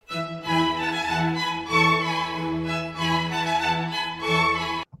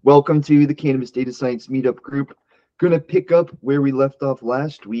Welcome to the Cannabis Data Science Meetup Group. Going to pick up where we left off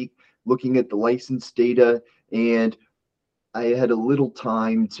last week, looking at the license data, and I had a little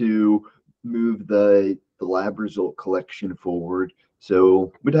time to move the lab result collection forward.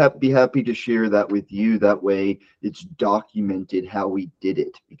 So would be happy to share that with you. That way it's documented how we did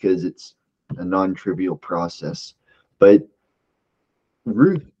it, because it's a non-trivial process. But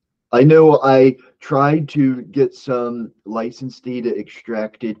Ruth, I know I tried to get some license data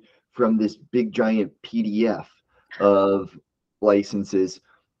extracted from this big giant PDF of licenses.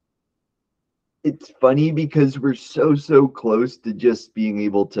 It's funny because we're so close to just being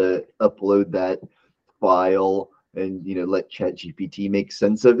able to upload that file and let ChatGPT make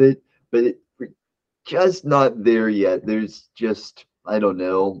sense of it, but we're just not there yet. There's just, I don't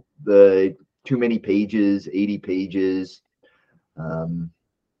know, the too many pages, 80 pages.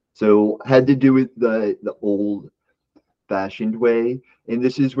 So had to do it the old fashioned way. And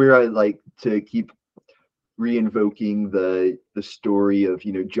this is where I like to keep reinvoking the story of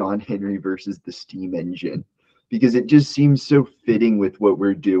John Henry versus the steam engine, because it just seems so fitting with what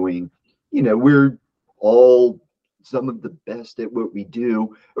we're doing. We're all some of the best at what we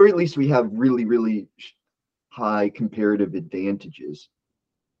do, or at least we have really high comparative advantages.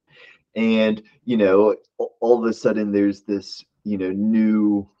 And all of a sudden there's this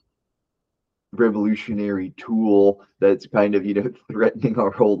new revolutionary tool that's kind of threatening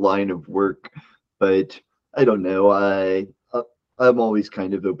our whole line of work. But I don't know, I'm always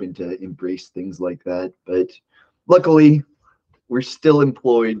kind of open to embrace things like that. But luckily we're still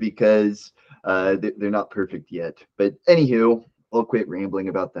employed because they're not perfect yet. But anywho, I'll quit rambling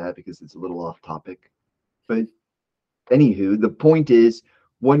about that because it's a little off topic. But anywho, the point is,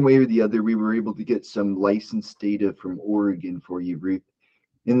 one way or the other, we were able to get some license data from Oregon for you, Ruth.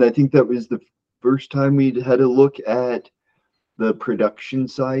 And I think that was the first time we'd had a look at the production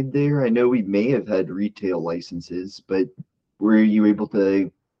side there. I know we may have had retail licenses, but were you able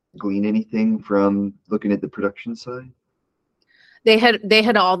to glean anything from looking at the production side? They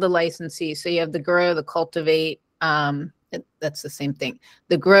had all the licensees. So you have the grow, the cultivate, that's the same thing.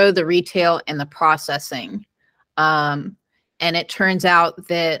 The grow, the retail, and the processing. And it turns out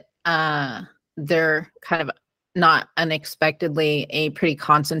that they're kind of not unexpectedly a pretty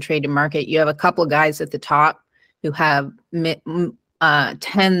concentrated market. You have a couple of guys at the top who have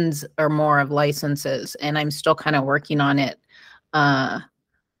tens or more of licenses, and I'm still kind of working on it. But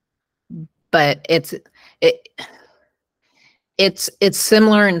it's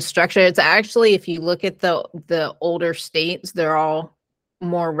similar in structure. It's actually, if you look at the older states, they're all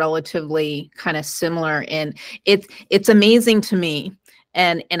more relatively kind of similar, and it's amazing to me.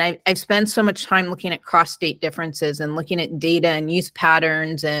 And I've spent so much time looking at cross-state differences and looking at data and use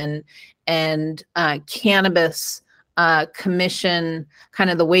patterns and cannabis commission, kind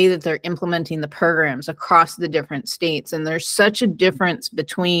of the way that they're implementing the programs across the different states. And there's such a difference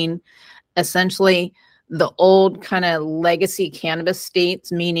between essentially the old kind of legacy cannabis states,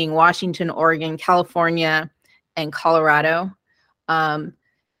 meaning Washington, Oregon, California, and Colorado,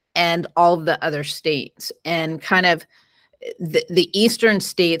 and all of the other states. And kind of the eastern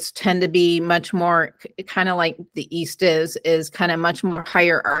states tend to be much more kind of like the East is kind of much more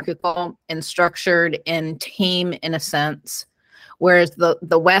hierarchical and structured and tame in a sense, whereas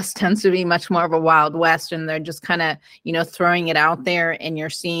the West tends to be much more of a Wild West, and they're just kind of throwing it out there. And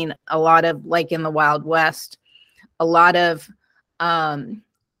you're seeing a lot of, like in the Wild West, a lot of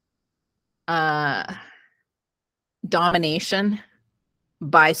domination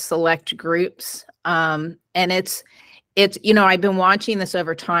by select groups, and it's I've been watching this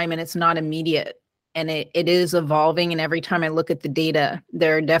over time, and it's not immediate, and it is evolving. And every time I look at the data,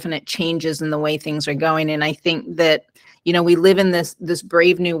 there are definite changes in the way things are going. And I think that we live in this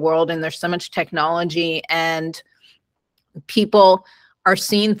brave new world, and there's so much technology, and people are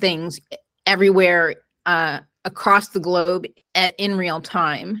seeing things everywhere across the globe in real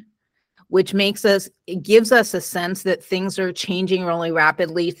time, which gives us a sense that things are changing really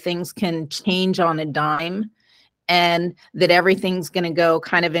rapidly. Things can change on a dime, and that everything's going to go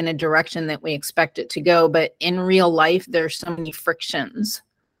kind of in a direction that we expect it to go. But in real life, there's so many frictions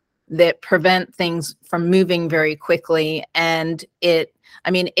that prevent things from moving very quickly. And it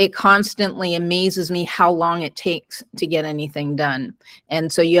constantly amazes me how long it takes to get anything done. And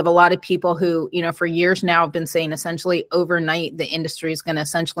so you have a lot of people who, for years now have been saying essentially overnight, the industry is going to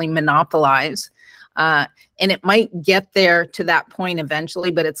essentially monopolize. And it might get there to that point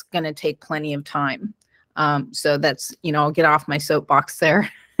eventually, but it's going to take plenty of time. So that's, I'll get off my soapbox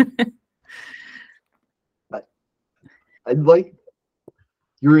there. I'd like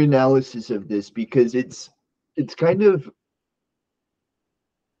your analysis of this, because it's kind of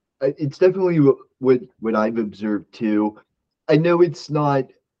it's definitely what I've observed too. I know it's not,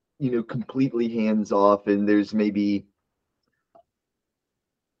 completely hands off, and there's maybe,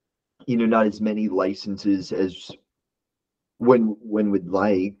 not as many licenses as one would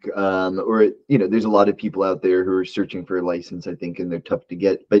like, or there's a lot of people out there who are searching for a license, I think, and they're tough to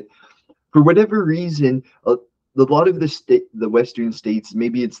get. But for whatever reason, a lot of the Western states,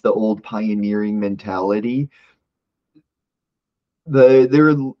 maybe it's the old pioneering mentality. They're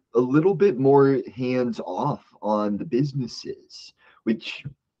a little bit more hands off on the businesses, which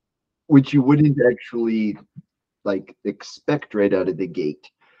you wouldn't actually like expect right out of the gate.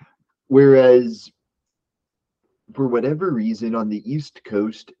 Whereas for whatever reason on the East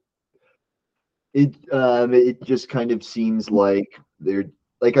Coast, it just kind of seems like they're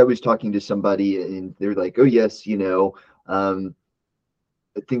like I was talking to somebody and they're like, oh yes,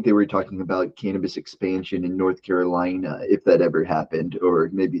 I think they were talking about cannabis expansion in North Carolina, if that ever happened, or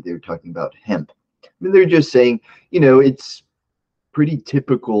maybe they're talking about hemp. I mean, they're just saying, it's pretty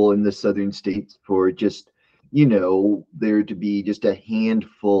typical in the southern states for just, there to be just a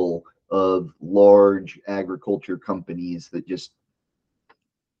handful of large agriculture companies that just,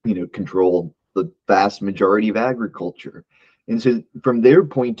 control the vast majority of agriculture. And so from their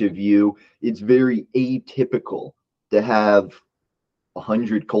point of view, it's very atypical to have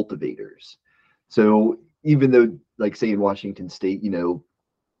 100 cultivators. So even though, like, say in Washington State,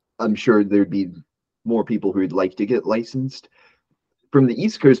 I'm sure there'd be more people who would like to get licensed. From the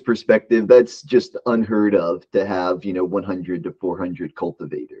East Coast perspective, that's just unheard of to have, 100 to 400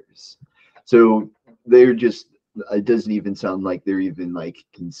 cultivators. So they're just, it doesn't even sound like they're even like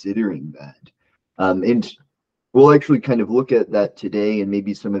considering that. And we'll actually kind of look at that today and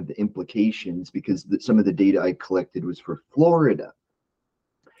maybe some of the implications, because some of the data I collected was for Florida,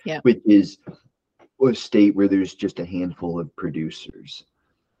 which is a state where there's just a handful of producers.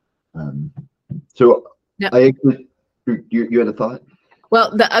 So I actually, you had a thought?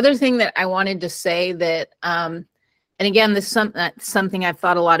 Well, the other thing that I wanted to say that, and again, this is something I've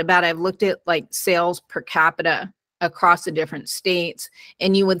thought a lot about. I've looked at like sales per capita across the different states,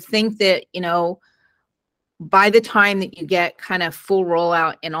 and you would think that, by the time that you get kind of full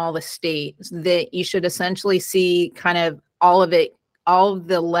rollout in all the states, that you should essentially see kind of all of it, all of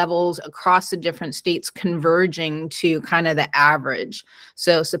the levels across the different states converging to kind of the average.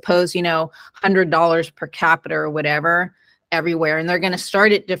 So suppose, $100 per capita or whatever everywhere, and they're going to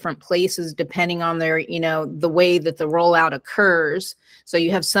start at different places depending on their, the way that the rollout occurs. So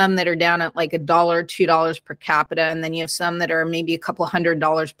you have some that are down at like $1, $2 per capita, and then you have some that are maybe a couple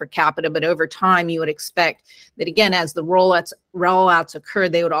 $100s per capita. But over time, you would expect that, again, as the rollouts occur,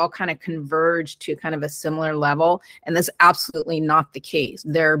 they would all kind of converge to kind of a similar level. And that's absolutely not the case.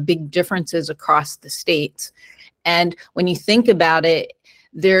 There are big differences across the states. And when you think about it,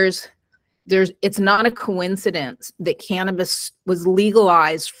 it's not a coincidence that cannabis was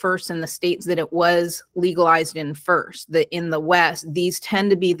legalized first in the states that it was legalized in first. That in the West, these tend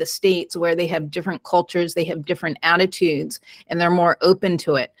to be the states where they have different cultures, they have different attitudes, and they're more open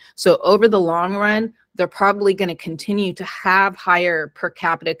to it. So over the long run, they're probably going to continue to have higher per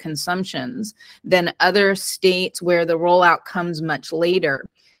capita consumptions than other states where the rollout comes much later.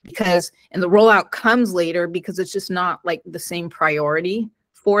 And the rollout comes later because it's just not like the same priority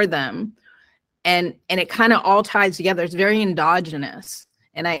for them. And it kind of all ties together. It's very endogenous.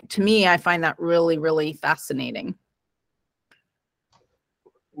 And to me, I find that really, really fascinating.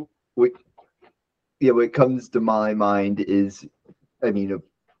 What comes to my mind is, I mean,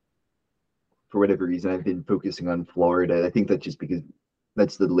 for whatever reason, I've been focusing on Florida. I think that's just because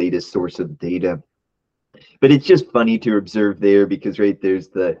that's the latest source of data. But it's just funny to observe there because, right, there's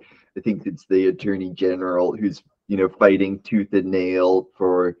I think it's the Attorney General who's, fighting tooth and nail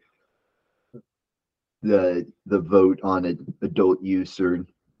for the vote on adult use or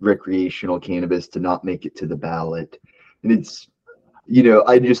recreational cannabis to not make it to the ballot. And it's,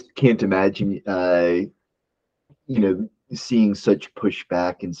 I just can't imagine, seeing such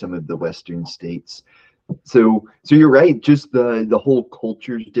pushback in some of the Western states. So you're right, just the whole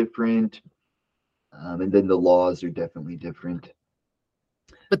culture's different. And then the laws are definitely different.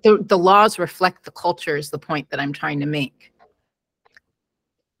 But the laws reflect the culture is the point that I'm trying to make,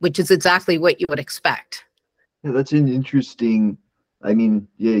 which is exactly what you would expect. Yeah, that's an interesting, I mean,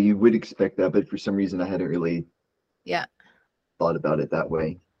 yeah, you would expect that, but for some reason I hadn't really thought about it that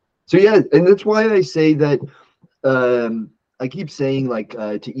way. So yeah, and that's why I say that I keep saying like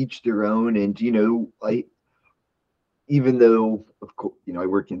to each their own, and even though of course I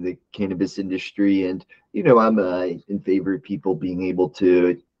work in the cannabis industry, and I'm in favor of people being able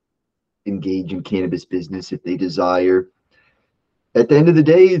to engage in cannabis business if they desire. at the end of the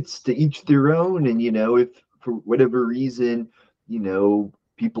day, it's to each their own. And, if for whatever reason,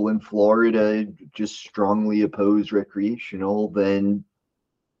 people in Florida just strongly oppose recreational, then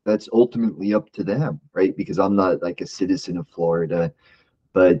that's ultimately up to them, right? Because I'm not like a citizen of Florida,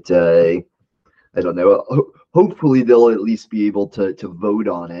 but I don't know. Hopefully, they'll at least be able to vote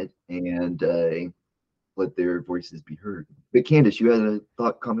on it and let their voices be heard. But Candace, you had a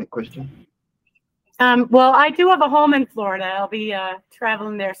thought, comment, question? Well, I do have a home in Florida. I'll be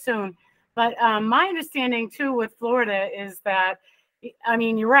traveling there soon. But my understanding too with Florida is that, I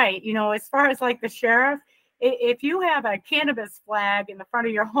mean, you're right. As far as like the sheriff, if you have a cannabis flag in the front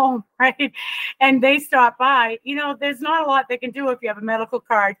of your home, right, and they stop by, there's not a lot they can do if you have a medical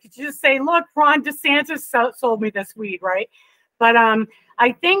card. You just say, look, Ron DeSantis sold me this weed, right? But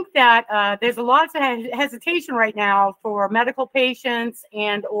I think that there's a lot of hesitation right now for medical patients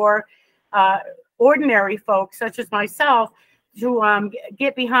and or ordinary folks such as myself to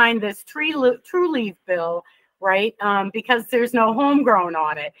get behind this True Leaf bill, right? Because there's no homegrown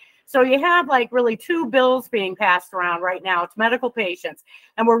on it. So you have like really two bills being passed around right now to medical patients.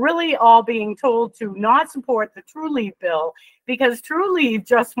 And we're really all being told to not support the True Leaf bill because True Leaf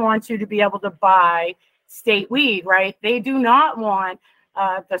just wants you to be able to buy state weed, right? They do not want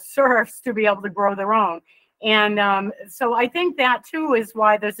the serfs to be able to grow their own. And so I think that too is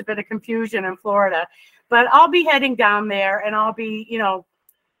why there's a bit of confusion in Florida. But I'll be heading down there, and I'll be,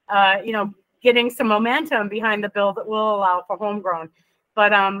 getting some momentum behind the bill that will allow for homegrown.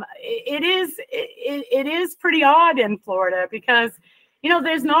 But it is pretty odd in Florida because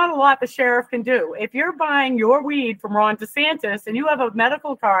there's not a lot the sheriff can do. If you're buying your weed from Ron DeSantis and you have a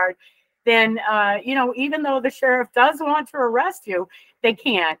medical card, then even though the sheriff does want to arrest you, they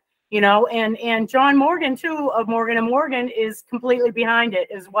can't. And John Morgan too of Morgan & Morgan is completely behind it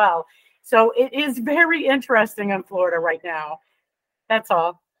as well. So it is very interesting in Florida right now. That's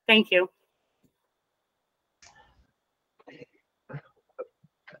all. Thank you.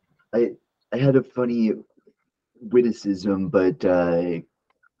 I had a funny witticism, but it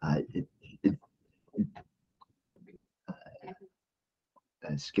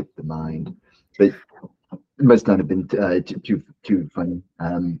skipped the mind. But it must not have been too funny.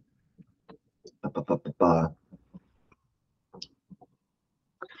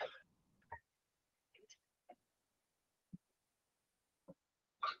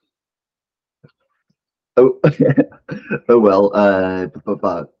 Oh, oh well.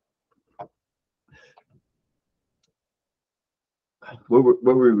 What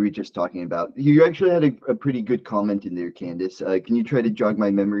were we just talking about? You actually had a pretty good comment in there, Candace. Can you try to jog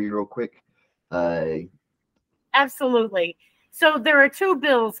my memory real quick? Absolutely. So there are two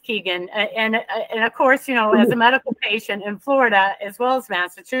bills, Keegan, and of course, as a medical patient in Florida as well as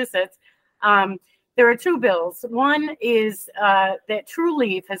Massachusetts, there are two bills. One is that True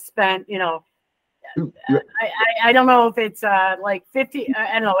Leaf has spent, I don't know if it's like 50,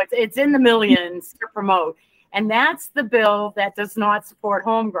 I don't know, it's in the millions to promote. And that's the bill that does not support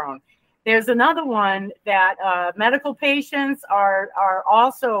homegrown. There's another one that medical patients are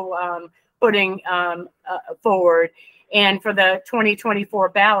also putting forward and for the 2024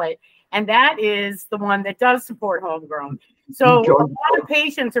 ballot. And that is the one that does support homegrown. So a lot of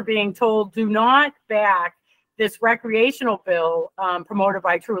patients are being told, do not back this recreational bill promoted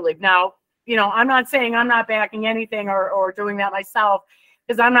by True Leaf. Now, I'm not saying I'm not backing anything or doing that myself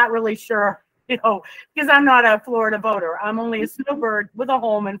because I'm not really sure, because I'm not a Florida voter. I'm only a snowbird with a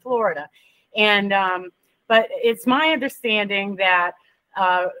home in Florida. And but it's my understanding that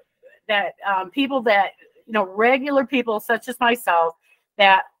people that, regular people such as myself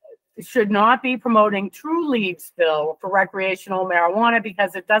that should not be promoting True Leaf's bill for recreational marijuana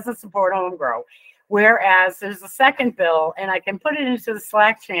because it doesn't support home grow. Whereas there's a second bill, and I can put it into the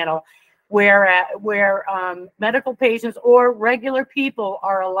Slack channel, where medical patients or regular people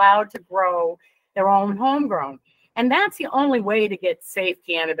are allowed to grow their own homegrown. And that's the only way to get safe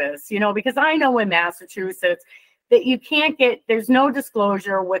cannabis, because I know in Massachusetts that you can't there's no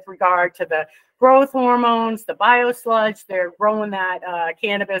disclosure with regard to the growth hormones, the biosludge they're growing that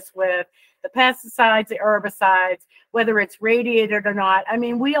cannabis with, the pesticides, the herbicides, whether it's radiated or not. I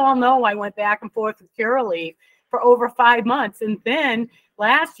mean, we all know I went back and forth with Curaleaf for over 5 months. And then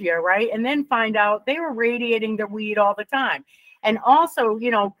last year, right? And then find out they were radiating their weed all the time. And also,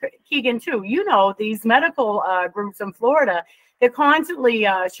 Keegan, too, these medical groups in Florida, they're constantly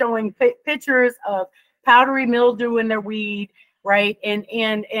showing pictures of powdery mildew in their weed, right?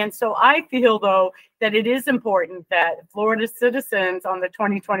 And so I feel, though, that it is important that Florida citizens on the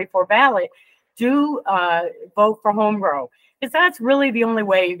 2024 ballot do vote for home grow, because that's really the only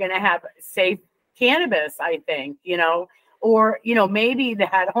way you're going to have safe cannabis, I think, or, you know, maybe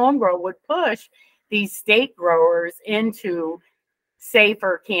that home grow would push these state growers into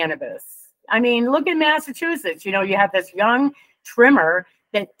safer cannabis. I mean, look at Massachusetts. You know, you have this young trimmer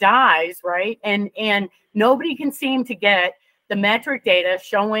that dies, right? And nobody can seem to get the metric data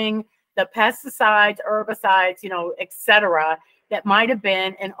showing the pesticides, herbicides, you know, et cetera, that might have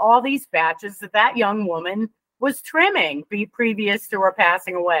been in all these batches that that young woman was trimming previous to her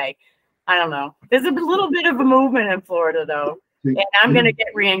passing away. I don't know. There's a little bit of a movement in Florida, though, and I'm going to get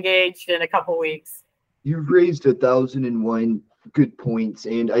re-engaged in a couple weeks. You've raised 1,001 good points,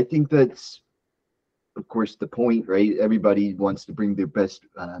 and I think that's, of course, the point, right? Everybody wants to bring their best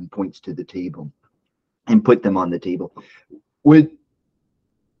points to the table and put them on the table. What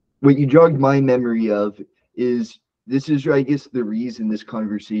you jogged my memory of is, this is, I guess, the reason this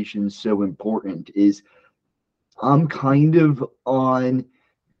conversation is so important is I'm kind of on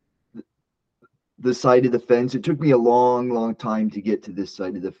the side of the fence. It took me a long time to get to this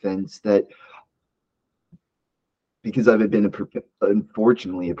side of the fence, that because I've been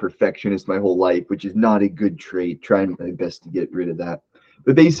unfortunately a perfectionist my whole life, which is not a good trait, trying my best to get rid of that.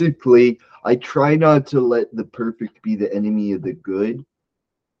 But basically, I try not to let the perfect be the enemy of the good.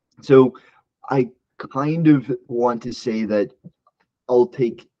 So I kind of want to say that I'll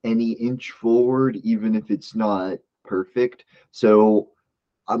take any inch forward, even if it's not perfect. So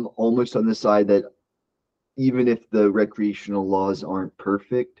I'm almost on the side that even if the recreational laws aren't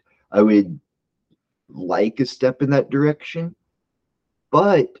perfect, I would like a step in that direction.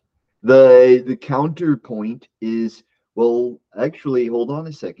 But the counterpoint is, well, actually, hold on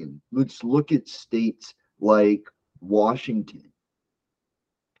a second. Let's look at states like Washington.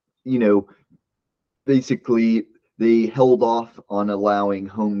 You know, basically they held off on allowing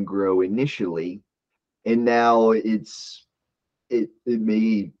home grow initially, and now it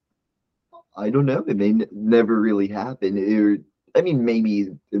may, I don't know, it may never really happen. I mean, maybe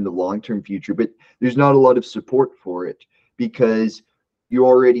in the long-term future, but there's not a lot of support for it because you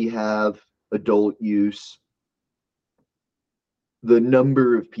already have adult use. The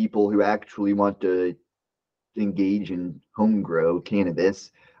number of people who actually want to engage in home grow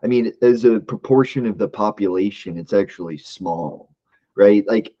cannabis, I mean, as a proportion of the population, it's actually small, right?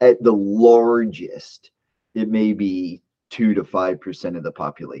 Like at the largest, it may be 2 to 5% of the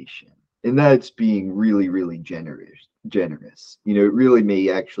population. And that's being really generous. You know, it really may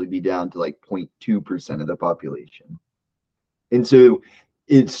actually be down to like 0.2% of the population. And so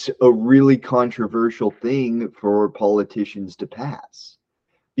it's a really controversial thing for politicians to pass,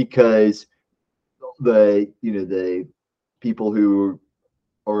 because the people who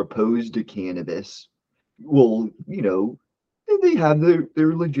are opposed to cannabis will, they have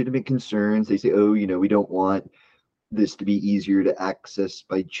their legitimate concerns. They say, oh, we don't want this to be easier to access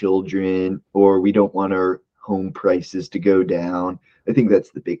by children, or we don't want our home prices to go down. I think that's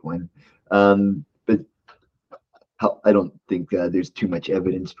the big one. But I don't think there's too much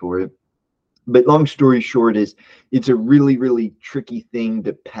evidence for it. But long story short is, it's a really tricky thing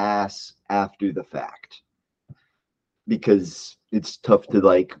to pass after the fact, because it's tough to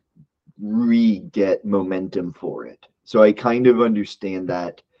like re-get momentum for it. So I kind of understand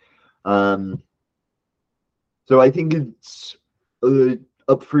that. So I think it's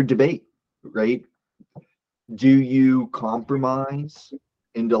up for debate, right? Do you compromise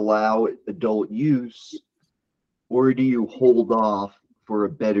and allow adult use, or do you hold off for a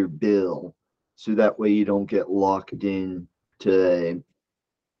better bill so that way you don't get locked in to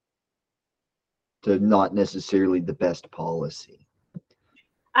not necessarily the best policy?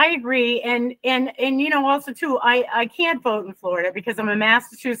 I agree, and also too, I can't vote in Florida because I'm a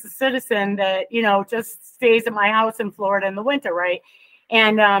Massachusetts citizen that just stays at my house in Florida in the winter, right?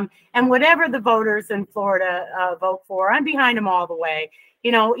 And whatever the voters in Florida vote for, I'm behind them all the way.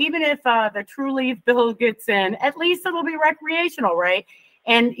 Even if the True Leaf bill gets in, at least it'll be recreational, right?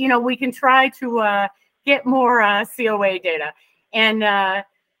 And we can try to get more COA data, and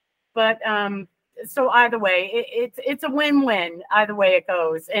so either way, it's a win-win either way it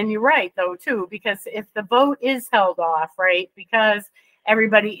goes. And you're right though too, because if the vote is held off, right, because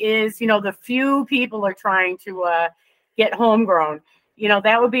everybody is, the few people are trying to get homegrown,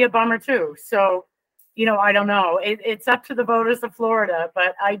 that would be a bummer too. So, I don't know. It's up to the voters of Florida,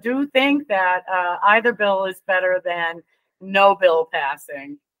 but I do think that either bill is better than no bill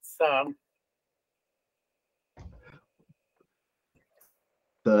passing. So.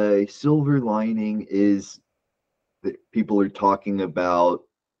 The silver lining is that people are talking about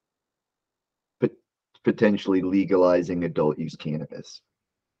potentially legalizing adult use cannabis,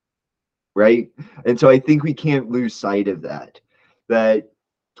 right? And so I think we can't lose sight of that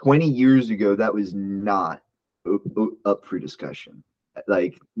 20 years ago, that was not up for discussion,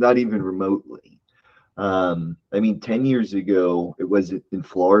 like not even remotely. I mean, 10 years ago, it wasn't in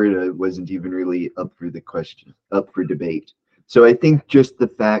Florida, it wasn't even really up for up for debate. So I think just the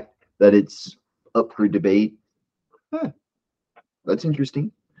fact that it's up for debate, huh, that's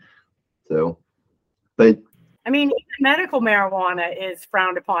interesting. So, but I mean, even medical marijuana is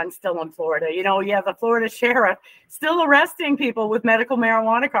frowned upon still in Florida. You know, you have the Florida sheriff still arresting people with medical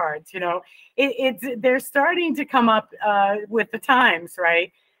marijuana cards. You know, they're starting to come up with the times,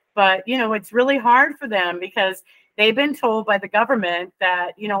 right? But you know, it's really hard for them because they've been told by the government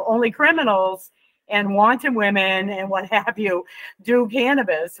that only criminals and wanted women and what have you do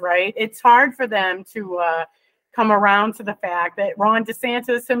cannabis, right? It's hard for them to come around to the fact that Ron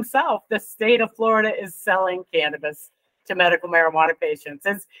DeSantis himself, the state of Florida, is selling cannabis to medical marijuana patients.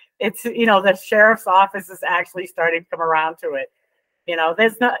 It's the sheriff's office is actually starting to come around to it.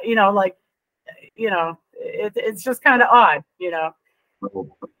 There's not, it's just kind of odd,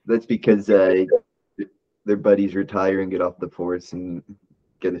 well, that's because their buddies retire and get off the force and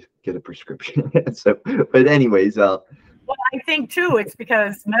get a prescription. So, but anyways, Well, I think too, it's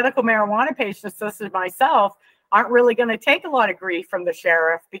because medical marijuana patients, such as myself, aren't really going to take a lot of grief from the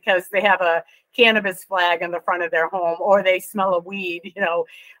sheriff because they have a cannabis flag on the front of their home, or they smell a weed,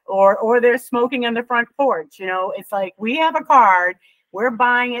 or they're smoking on the front porch. It's like, we have a card, we're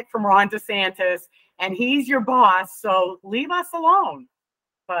buying it from Ron DeSantis, and he's your boss, so leave us alone.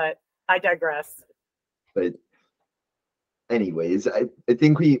 But I digress. but anyways, I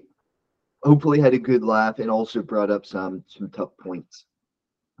think we hopefully had a good laugh and also brought up some tough points.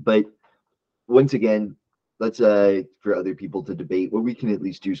 But once again, let's for other people to debate. What we can at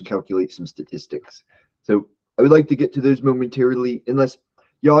least do is calculate some statistics. So I would like to get to those momentarily, unless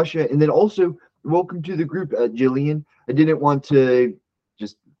Yasha, and then also welcome to the group, Jillian. I didn't want to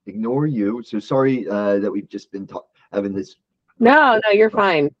just ignore you, so sorry that we've just been having this. No, you're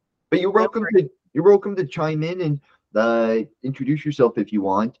fine. But you're welcome to chime in and introduce yourself if you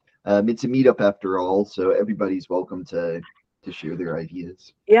want. It's a meetup after all, so everybody's welcome to share their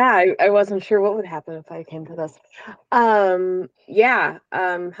ideas. Yeah, I wasn't sure what would happen if I came to this. Hi, I'm Jillian.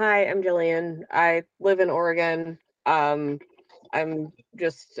 I live in Oregon. I'm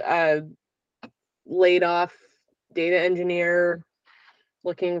just laid off data engineer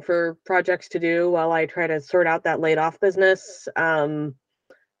looking for projects to do while I try to sort out that laid off business. And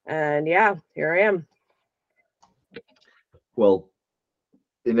yeah, here I am. Well,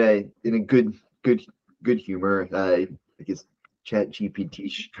 in a good humor, I guess Chat GPT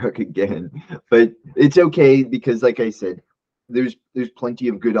struck again, but it's okay because, like I said, there's plenty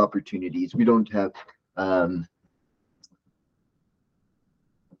of good opportunities. We don't have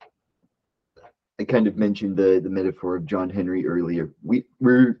I kind of mentioned the metaphor of John Henry earlier. We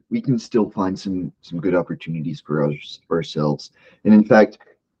can still find some good opportunities for ourselves. And in fact,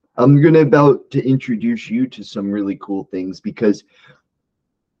 I'm about to introduce you to some really cool things because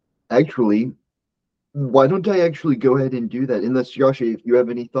actually, why don't I actually go ahead and do that? Unless Josh, if you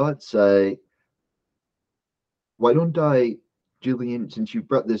have any thoughts, why don't I, Jillian, since you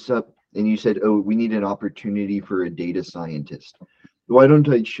brought this up and you said, oh, we need an opportunity for a data scientist. Why don't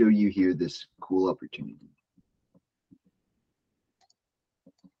I show you here this cool opportunity?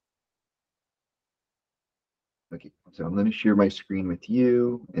 Okay, so I'm going to share my screen with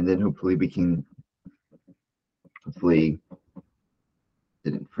you, and then hopefully we can,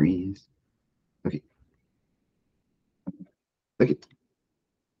 didn't freeze. Okay. Okay.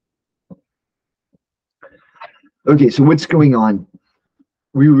 Okay, so what's going on?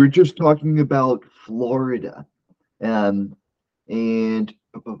 We were just talking about Florida, and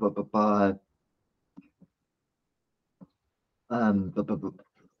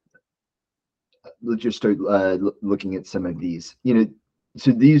let's just start looking at some of these.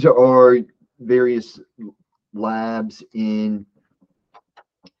 So these are various labs in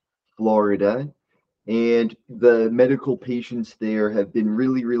Florida, and the medical patients there have been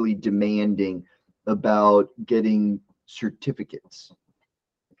really, really demanding about getting certificates,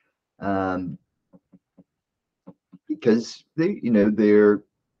 because they're.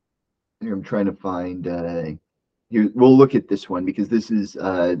 I'm trying to find. Here, we'll look at this one because this is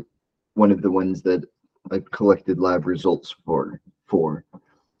one of the ones that I've collected lab results for.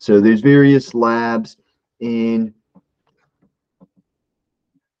 So there's various labs in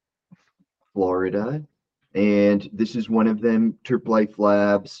Florida, and this is one of them, TerpLife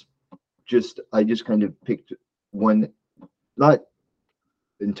Labs. I just kind of picked one, not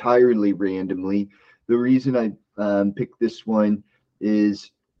entirely randomly. The reason I picked this one is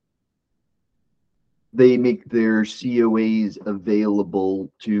they make their COAs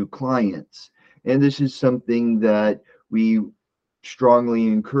available to clients. And this is something that we strongly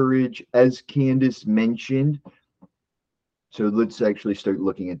encourage, as Candace mentioned. So let's actually start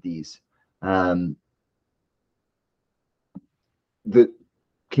looking at these. The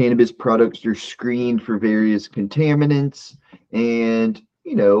cannabis products are screened for various contaminants, and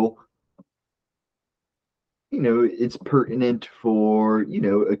it's pertinent for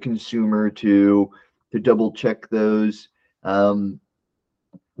a consumer to double check those.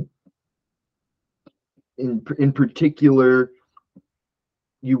 In particular,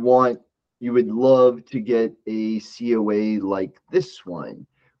 you would love to get a COA like this one,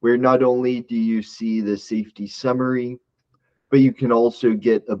 where not only do you see the safety summary, but you can also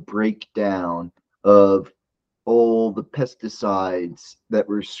get a breakdown of all the pesticides that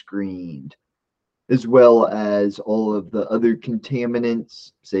were screened, as well as all of the other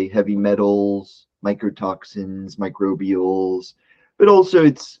contaminants, say heavy metals, mycotoxins, microbials. But also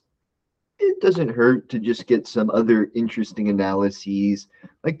it doesn't hurt to just get some other interesting analyses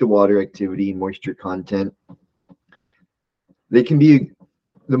like the water activity and moisture content. The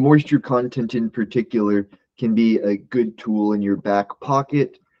moisture content in particular can be a good tool in your back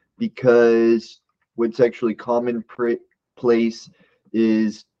pocket, because what's actually commonplace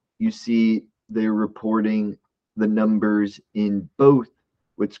is you see they're reporting the numbers in both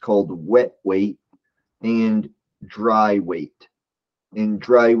what's called wet weight and dry weight. And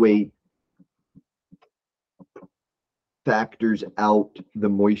dry weight factors out the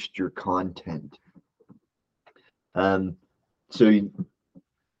moisture content. So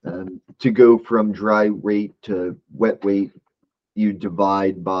to go from dry weight to wet weight, you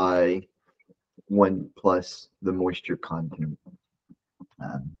divide by 1 plus the moisture content.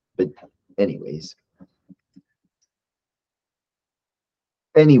 But anyways,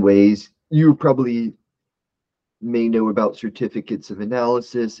 you probably may know about certificates of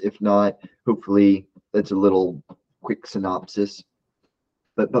analysis. If not, hopefully that's a little quick synopsis.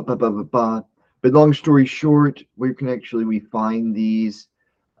 But long story short, where can we find these?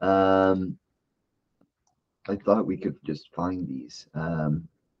 I thought we could just find these. Oh,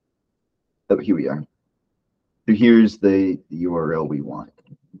 here we are. So here's the URL we want.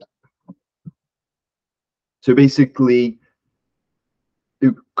 So basically,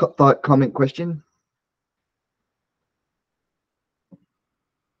 thought, comment, question?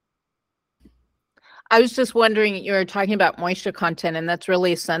 I was just wondering, you were talking about moisture content, and that's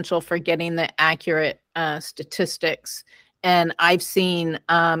really essential for getting the accurate statistics. And I've seen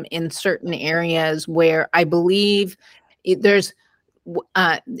in certain areas where I believe there's,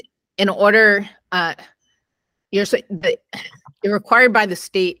 in order, you're required by the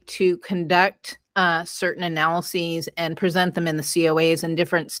state to conduct certain analyses and present them in the COAs, and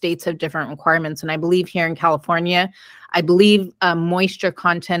different states have different requirements. And I believe here in California, moisture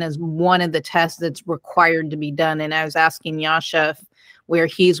content is one of the tests that's required to be done. And I was asking Yasha where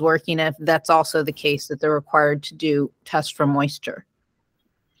he's working, if that's also the case, that they're required to do tests for moisture.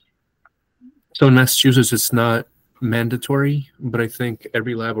 So in Massachusetts, it's not mandatory, but I think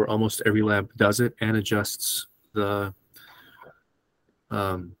every lab, or almost every lab, does it and adjusts the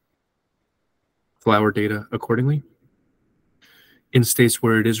flower data accordingly. In states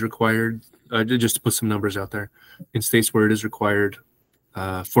where it is required, just to put some numbers out there, in states where it is required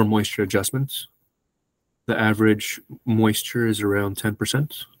for moisture adjustments, the average moisture is around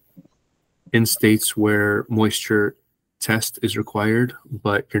 10%. In states where moisture test is required,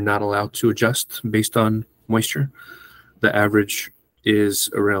 but you're not allowed to adjust based on moisture, the average is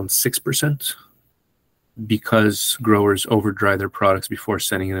around 6%, because growers over dry their products before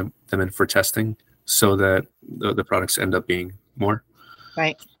sending them in for testing, so that the products end up being more.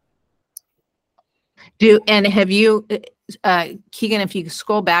 Right. Have you, Keegan, if you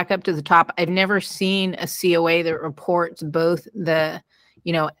scroll back up to the top, I've never seen a COA that reports both the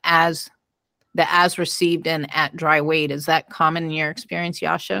as received and at dry weight. Is that common in your experience,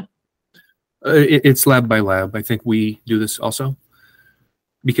 Yasha? It's lab by lab. I think we do this also,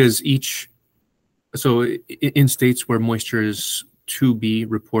 because in states where moisture is to be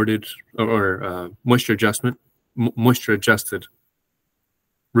reported, or moisture adjusted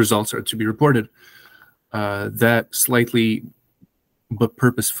results are to be reported, that slightly but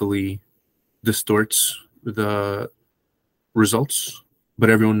purposefully distorts the results, but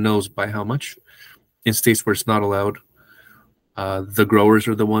everyone knows by how much. In states where it's not allowed, the growers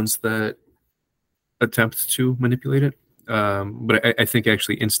are the ones that attempt to manipulate it. But I think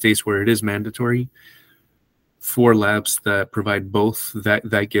actually in states where it is mandatory, for labs that provide both,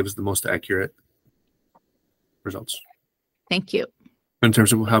 that gives the most accurate results. Thank you. In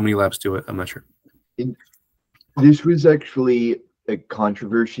terms of how many labs do it, I'm not sure. This was actually a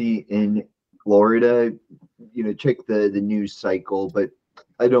controversy in Florida, check the news cycle, but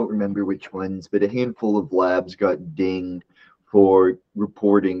I don't remember which ones, but a handful of labs got dinged for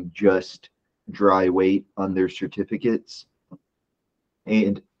reporting just dry weight on their certificates.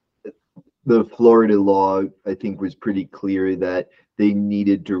 And the Florida law, I think, was pretty clear that they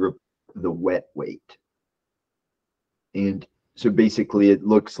needed to report the wet weight. And so basically it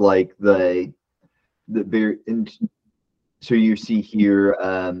looks like the very, and so you see here,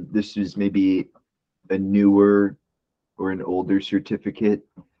 this is maybe a newer or an older certificate,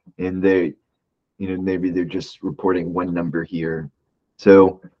 and they, maybe they're just reporting one number here.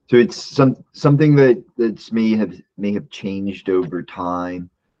 So it's something that's may have changed over time.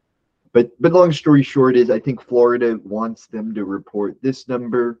 But long story short is I think Florida wants them to report this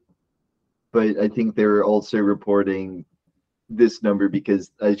number, but I think they're also reporting this number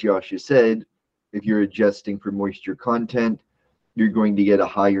because, as Yasha said, if you're adjusting for moisture content, you're going to get a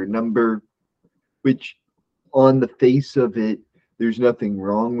higher number, which on the face of it, there's nothing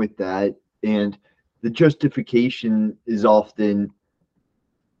wrong with that. And the justification is often,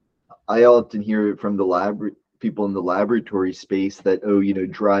 I often hear it from the people in the laboratory space that, oh,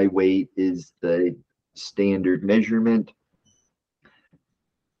 dry weight is the standard measurement.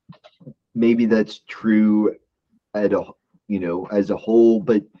 Maybe that's true at a, as a whole,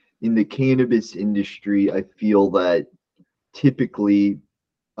 but in the cannabis industry, I feel that typically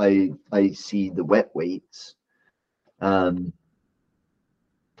I see the wet weights. And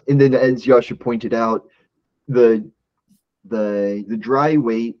then, as Yasha pointed out, the dry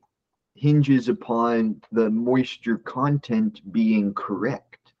weight hinges upon the moisture content being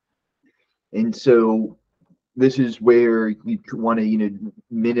correct. And so this is where you want to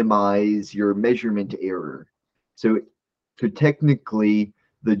minimize your measurement error. So technically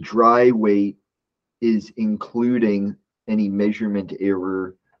the dry weight is including any measurement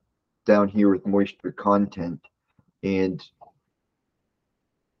error down here with moisture content. And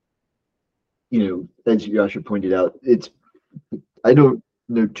as Yasha pointed out, I don't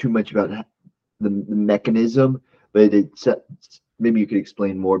know too much about the mechanism, but it's maybe you could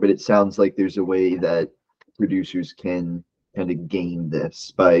explain more, but it sounds like there's a way that producers can kind of gain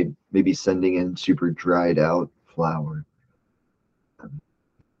this by maybe sending in super dried out flower.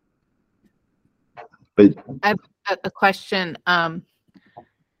 But I have a question. And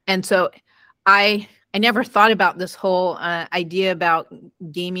so I never thought about this whole idea about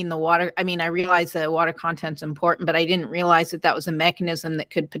gaming the water. I mean, I realize that water content's important, but I didn't realize that that was a mechanism that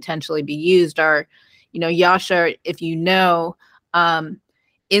could potentially be used. Or, Yasha, if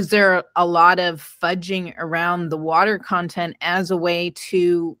is there a lot of fudging around the water content as a way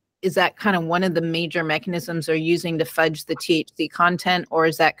to, is that kind of one of the major mechanisms they're using to fudge the THC content, or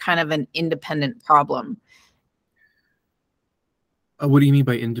is that kind of an independent problem? What do you mean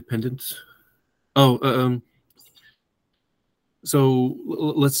by independent? Oh, so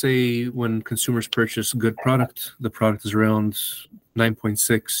let's say when consumers purchase good product, the product is around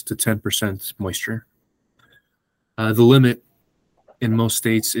 9.6 to 10% moisture. The limit in most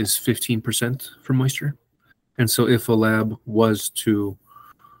states is 15% for moisture. And so if a lab was to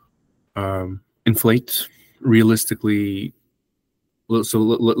inflate realistically, so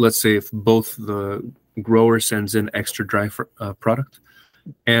let's say if both the grower sends in extra dry product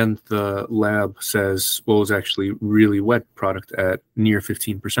and the lab says, well, it's actually really wet product at near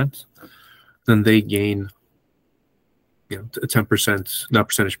 15%, then they gain 10%, not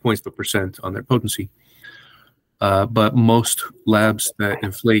percentage points, but percent on their potency. But most labs that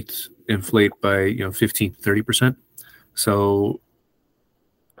inflate by 15 to 30%. So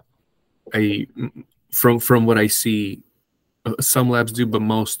from what I see, some labs do, but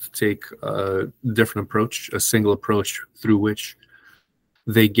most take a different approach, a single approach through which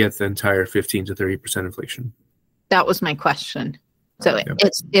they get the entire 15 to 30% inflation. That was my question. So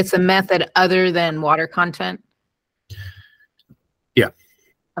it's a method other than water content? Yeah.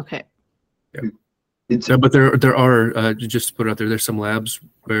 Okay. Yeah. But there are, just to put it out there, there's some labs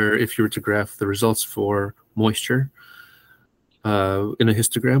where if you were to graph the results for moisture in a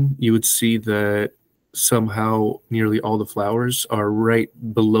histogram, you would see that somehow nearly all the flowers are right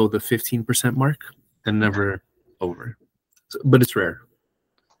below the 15% mark and never over. So, but it's rare.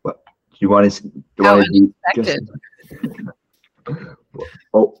 What do you want to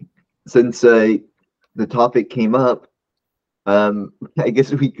Oh, since the topic came up, I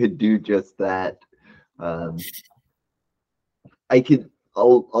guess we could do just that. I'll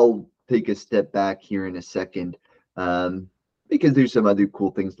take a step back here in a second, because there's some other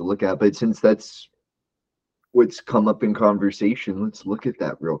cool things to look at, but since that's what's come up in conversation, let's look at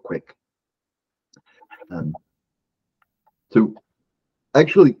that real quick. So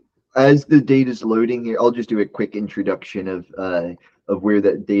actually, as the data is loading here, I'll just do a quick introduction of where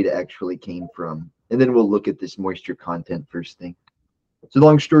that data actually came from, and then we'll look at this moisture content first thing. So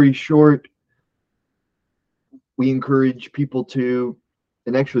long story short, we encourage people to,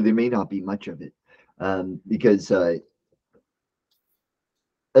 and actually there may not be much of it, because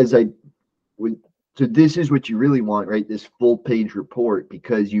as I would, so this is what you really want, right? This full page report,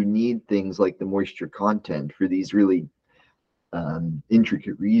 because you need things like the moisture content for these really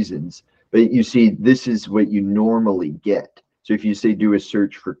intricate reasons. But you see, this is what you normally get. So if you say do a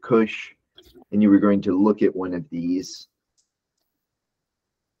search for Kush, and you were going to look at one of these,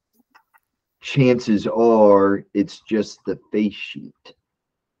 chances are it's just the face sheet.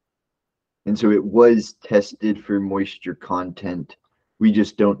 And so it was tested for moisture content. We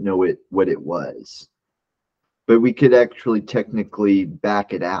just don't know what it was. But we could actually technically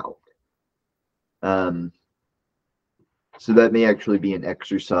back it out. So that may actually be an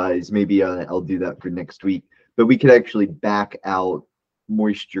exercise. Maybe I'll do that for next week. But we could actually back out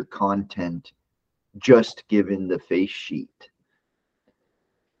moisture content just given the face sheet.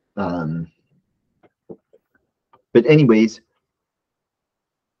 But anyways,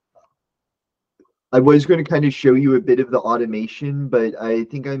 I was going to kind of show you a bit of the automation, but I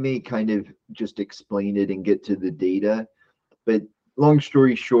think I may kind of just explain it and get to the data. But long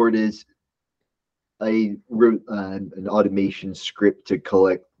story short is I wrote an automation script to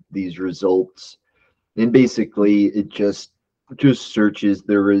collect these results. And basically it just searches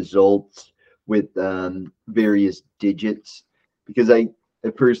the results with various digits, because at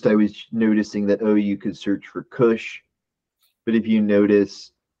first I was noticing that, oh, you could search for Kush, but if you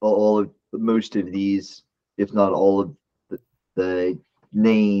notice, most of these, if not all of the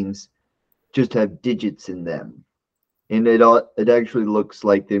names, just have digits in them, and it actually looks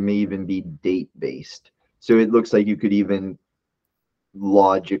like they may even be date based. So it looks like you could even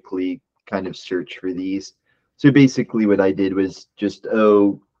logically kind of search for these. So basically, what I did was just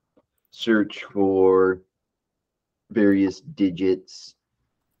search for various digits,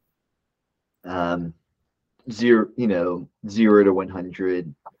 0 to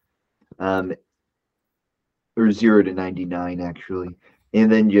 100. Or 0 to 99 actually,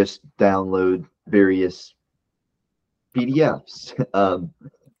 and then just download various PDFs.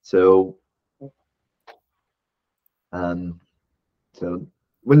 So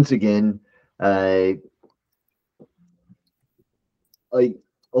once again, I'll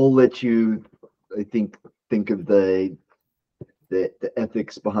let you, I think of the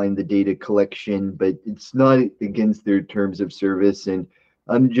ethics behind the data collection, but it's not against their terms of service, and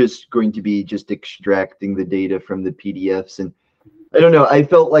I'm just going to be extracting the data from the PDFs. And I don't know, I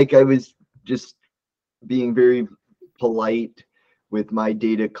felt like I was just being very polite with my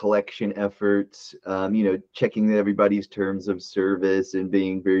data collection efforts, checking everybody's terms of service and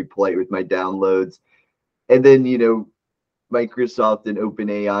being very polite with my downloads. And then, Microsoft and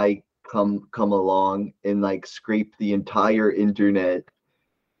OpenAI come along and like scrape the entire internet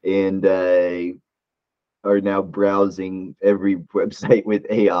and are now browsing every website with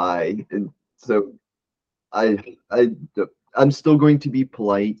AI. And so I'm still going to be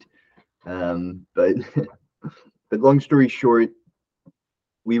polite, but but long story short,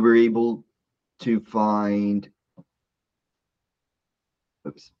 we were able to find,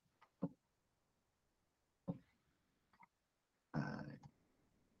 oops.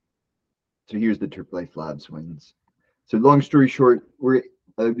 So here's the TerpLife Labs ones. So long story short,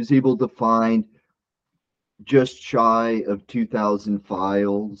 I was able to find just shy of 2,000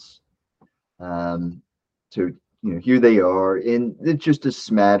 files. So here they are, and it's just a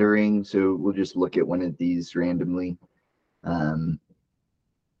smattering. So we'll just look at one of these randomly.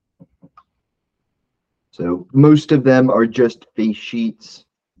 So most of them are just face sheets.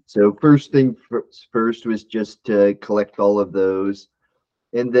 So first thing first was just to collect all of those,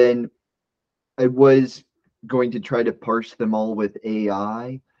 and then I was going to try to parse them all with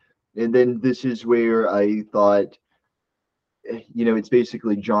AI. And then this is where I thought, it's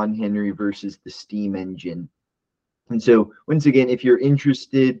basically John Henry versus the steam engine. And so once again, if you're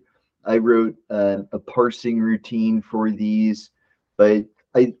interested, I wrote a parsing routine for these, but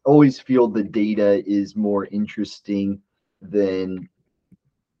I always feel the data is more interesting than,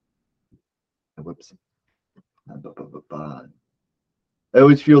 whoops. I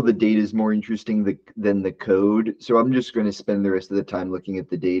always feel the data is more interesting than the code. So I'm just going to spend the rest of the time looking at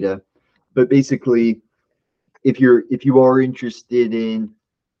the data. But basically, if you are interested in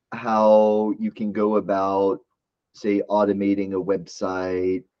how you can go about, say, automating a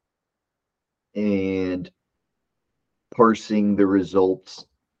website and parsing the results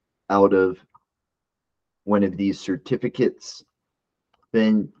out of one of these certificates,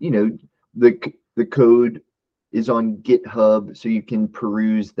 then the code is on GitHub, so you can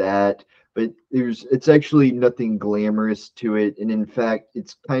peruse that. But it's actually nothing glamorous to it, and in fact,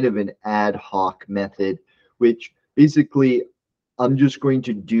 it's kind of an ad hoc method, which basically I'm just going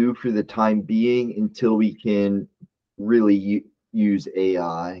to do for the time being until we can really use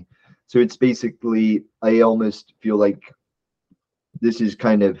AI. So it's basically, I almost feel like this is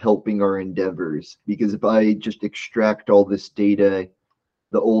kind of helping our endeavors, because if I just extract all this data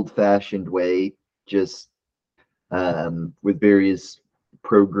the old-fashioned way, just with various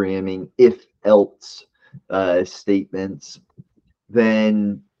programming if else statements,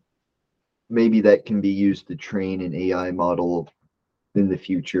 then maybe that can be used to train an AI model in the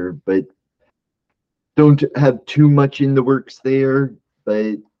future. But don't have too much in the works there.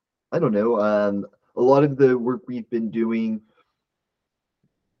 But I don't know. A lot of the work we've been doing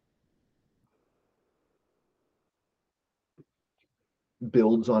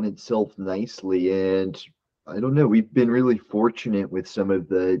builds on itself nicely, and I don't know, we've been really fortunate with some of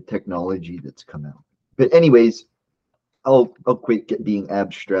the technology that's come out. But anyways, I'll quit being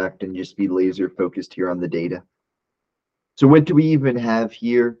abstract and just be laser focused here on the data. So what do we even have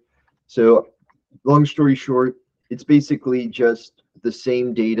here? So long story short, it's basically just the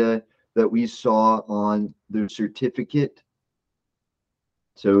same data that we saw on the certificate.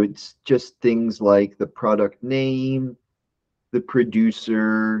 So it's just things like the product name, the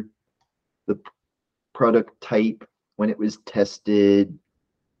producer, the product type, when it was tested.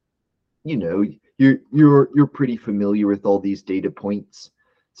 You know, you're pretty familiar with all these data points.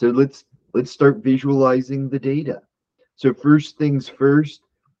 So let's start visualizing the data. So first things first,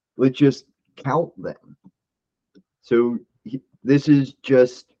 let's just count them. So this is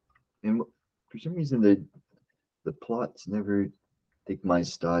just, and for some reason the plots never take my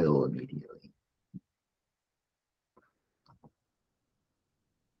style immediately.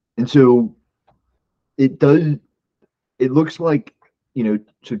 And so it looks like,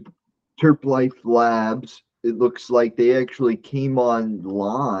 to TerpLife Labs, it looks like they actually came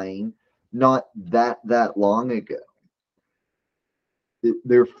online not that long ago.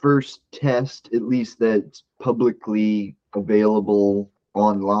 Their first test, at least that's publicly available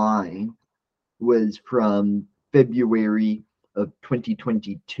online, was from February of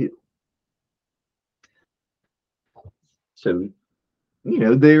 2022. So,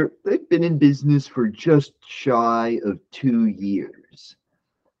 they've been in business for just shy of 2 years.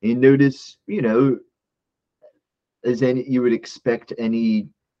 And notice, as you would expect any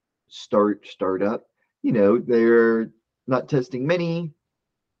startup, they're not testing many,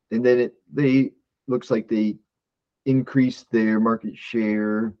 and then they looks like they increased their market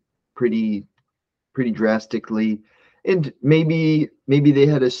share pretty drastically. And maybe they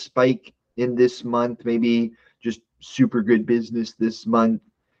had a spike in this month, maybe just super good business this month,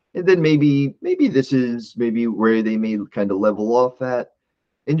 and then maybe this is maybe where they may kind of level off at.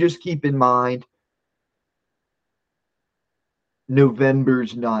 And just keep in mind,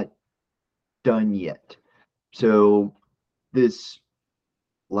 November's not done yet. So this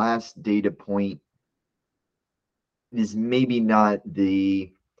last data point is maybe not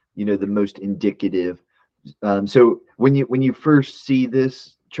the most indicative. So when you first see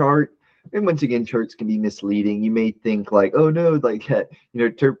this chart, and once again, charts can be misleading. You may think like, oh no, like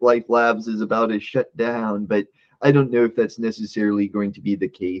TerpLife Labs is about to shut down, but I don't know if that's necessarily going to be the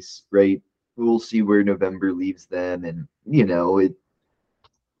case, right? We'll see where November leaves them, and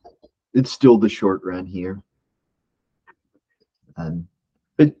it's still the short run here.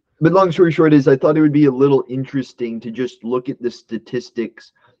 But long story short is, I thought it would be a little interesting to just look at the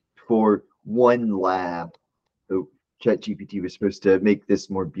statistics for one lab. Oh, ChatGPT was supposed to make this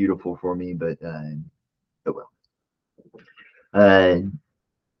more beautiful for me, but oh well.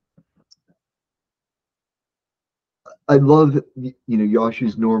 I love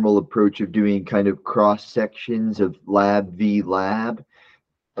Yoshu's normal approach of doing kind of cross sections of lab v lab.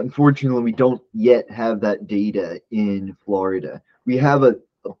 Unfortunately, we don't yet have that data in Florida. We have a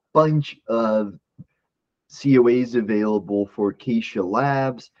bunch of COAs available for Acacia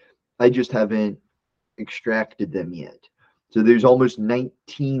Labs. I just haven't extracted them yet. So there's almost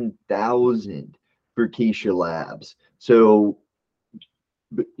 19,000 for Acacia Labs. So,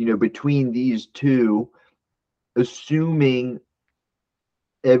 between these two, assuming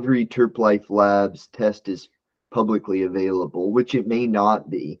every TerpLife Labs test is publicly available, which it may not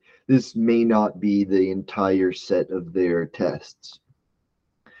be. This may not be the entire set of their tests.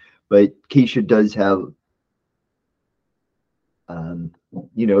 But Acacia does have,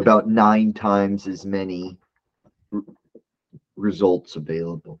 about 9 times as many results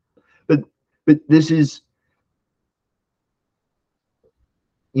available. But this is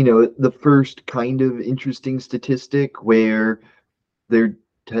the first kind of interesting statistic where they're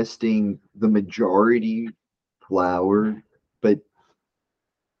testing the majority flower, but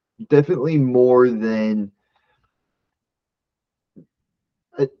definitely more than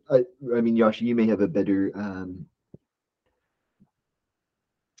I mean, Yoshi, you may have a better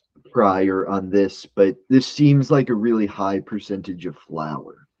prior on this, but this seems like a really high percentage of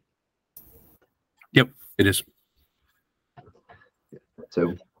flower. Yep, it is.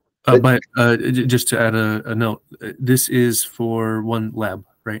 So, but just to add a note, this is for one lab,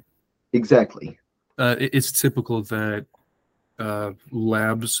 right? exactly. It's typical that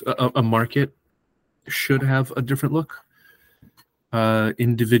labs, a market should have a different look.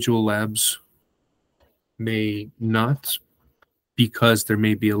 Individual labs may not, because there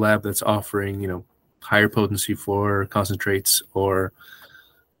may be a lab that's offering, higher potency for concentrates or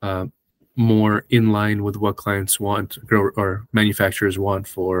more in line with what clients want or manufacturers want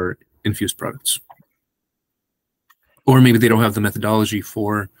for infused products. Or maybe they don't have the methodology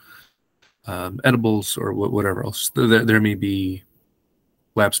for edibles or whatever else. There may be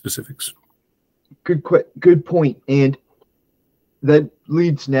lab specifics. Good point. And that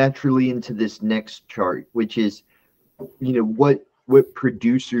leads naturally into this next chart, which is, what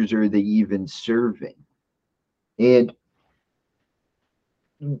producers are they even serving? And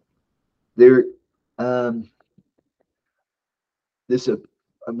they're this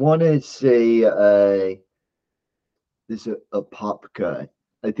I want to say this a popka.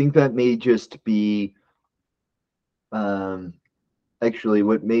 I think that may just be actually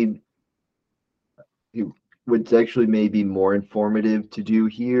what's actually maybe more informative to do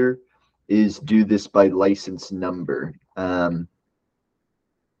here is do this by license number.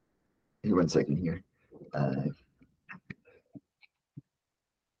 Here, 1 second here.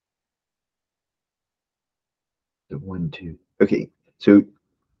 The 1, 2. Okay, so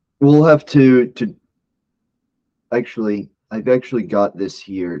we'll have to actually. I've actually got this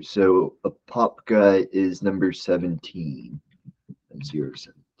here. So a popka is number 17.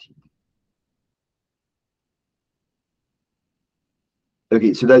 017.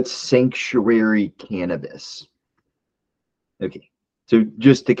 Okay, so that's sanctuary cannabis. Okay, so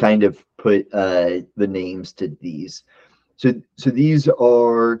just to kind of put the names to these. So these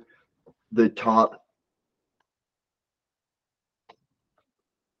are the top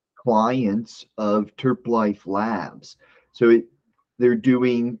clients of TerpLife Labs. So their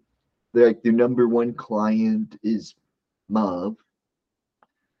number one client is Mov.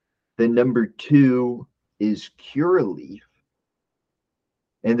 The number 2 is Curaleaf.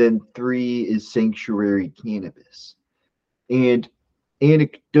 And then 3 is Sanctuary Cannabis. And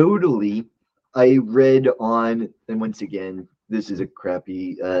anecdotally, I read on, and once again, this is a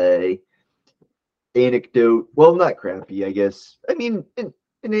crappy anecdote. Well, not crappy, I guess. I mean, an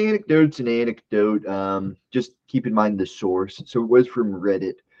anecdote's an anecdote. Just keep in mind the source. So it was from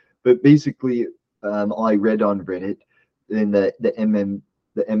Reddit, but basically, I read on Reddit in the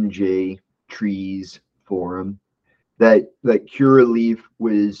MJ Trees forum that Curaleaf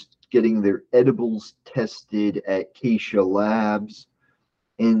was getting their edibles tested at Acacia Labs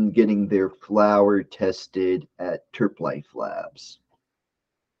and getting their flower tested at TerpLife Labs.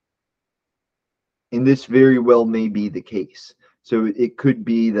 And this very well may be the case. So it could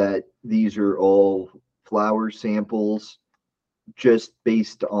be that these are all flower samples just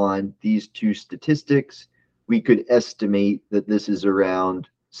based on these two statistics. We could estimate that this is around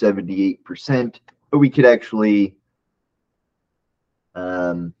 78%, but we could actually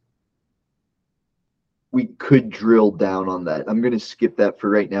we could drill down on that. I'm going to skip that for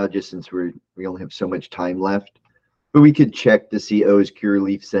right now, just since we only have so much time left. But we could check to see, is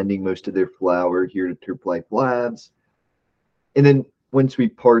Curaleaf sending most of their flower here to TerpLife Labs? And then once we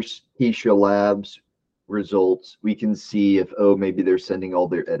parse Acacia Labs results, we can see if, maybe they're sending all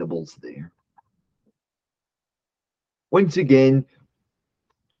their edibles there. Once again,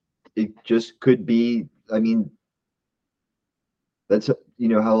 it just could be, I mean, that's how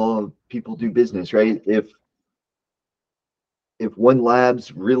all people do business, right? If one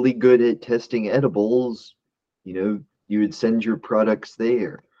lab's really good at testing edibles, you would send your products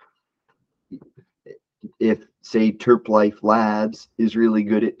there. If, say, TerpLife Labs is really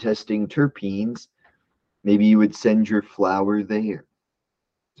good at testing terpenes, maybe you would send your flower there.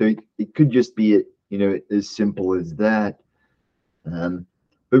 So it could just be as simple as that.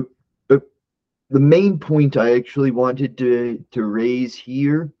 But the main point I actually wanted to raise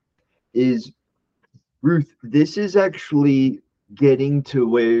here is, Ruth, this is actually getting to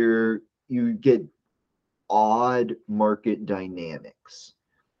where you get odd market dynamics.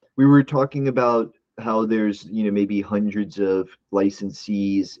 We were talking about how there's, maybe hundreds of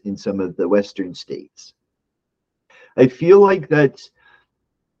licensees in some of the Western states. I feel like that's,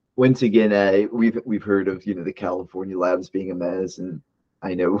 once again, we've heard of, the California labs being a mess, and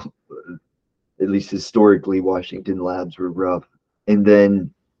I know at least historically Washington labs were rough. And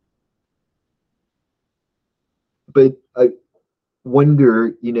then, but I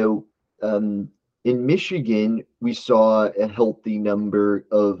wonder, in Michigan, we saw a healthy number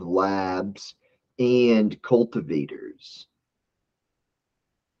of labs and cultivators.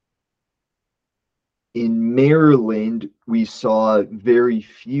 In Maryland, we saw very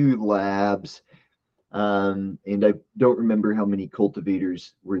few labs, and I don't remember how many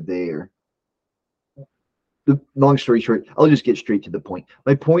cultivators were there. The long story short, I'll just get straight to the point.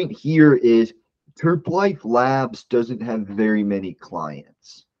 My point here is TerpLife Labs doesn't have very many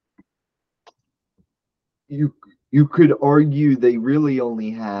clients. You could argue they really only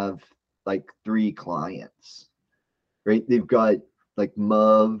have like 3 clients, right? They've got like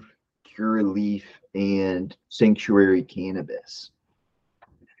MUV, Curaleaf, and Sanctuary Cannabis.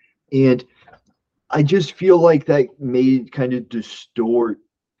 And I just feel like that may kind of distort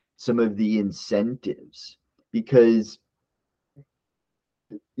some of the incentives, because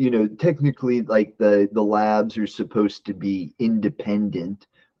technically, like the labs are supposed to be independent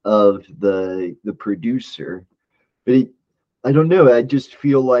of the producer, but I don't know, I just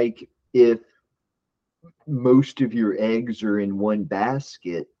feel like if most of your eggs are in one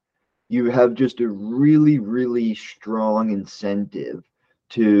basket, you have just a really, really strong incentive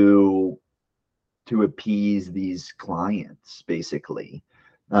to appease these clients, basically.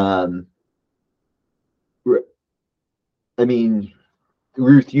 I mean,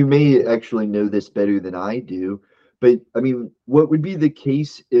 Ruth, you may actually know this better than I do, but I mean, what would be the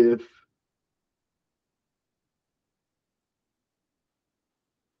case if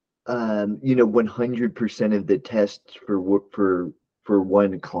 100% of the tests for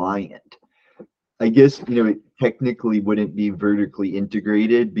one client? I guess, it technically wouldn't be vertically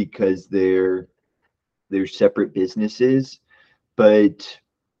integrated because they're separate businesses, but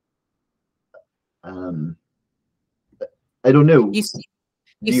I don't know. You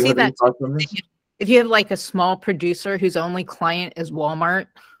Do you see have any that thoughts on this? if you have like a small producer whose only client is Walmart,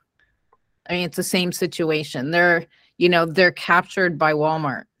 I mean, it's the same situation. They're captured by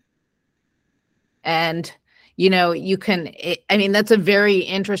Walmart. And, I mean, that's a very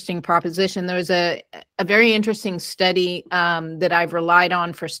interesting proposition. There's a very interesting study that I've relied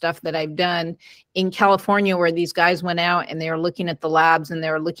on for stuff that I've done in California, where these guys went out and they were looking at the labs, and they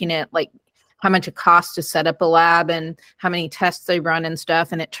were looking at like how much it costs to set up a lab and how many tests they run and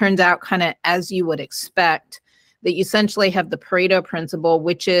stuff. And it turns out, kind of as you would expect, that you essentially have the Pareto principle,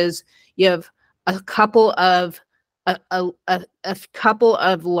 which is you have a couple of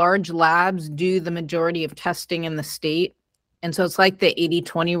large labs do the majority of testing in the state. And so it's like the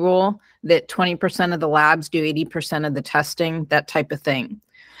 80-20 rule, that 20% of the labs do 80% of the testing, that type of thing.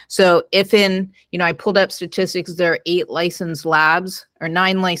 So if I pulled up statistics, there are 8 licensed labs or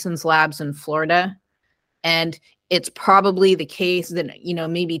 9 licensed labs in Florida. And it's probably the case that,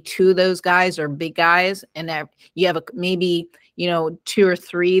 maybe 2 of those guys are big guys, and that you have maybe 2 or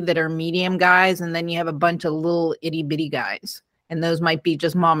 3 that are medium guys, and then you have a bunch of little itty bitty guys, and those might be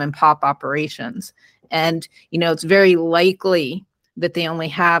just mom and pop operations. And it's very likely that they only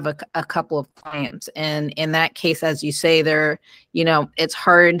have a couple of clients, and in that case, as you say, it's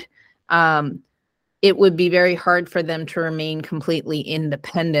hard. It would be very hard for them to remain completely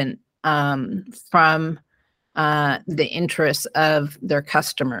independent from the interests of their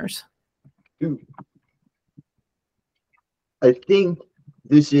customers. I think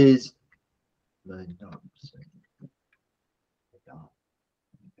this is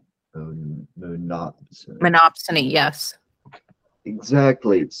Monopsony, yes.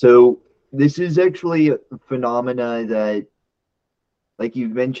 Exactly. So this is actually a phenomena that, like you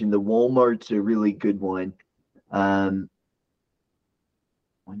mentioned, the Walmart's a really good one. One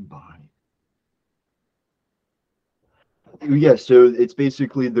buy. Yeah, so it's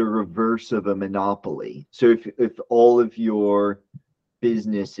basically the reverse of a monopoly. So if all of your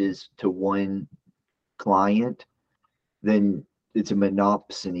business is to one client, then it's a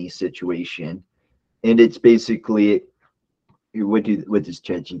monopsony situation. And it's basically, what does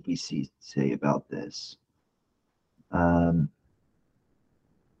ChatGPT say about this?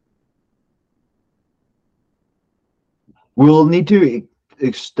 We'll need to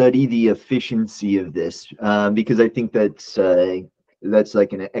study the efficiency of this, because I think that's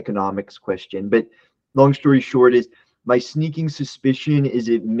like an economics question. But long story short is, my sneaking suspicion is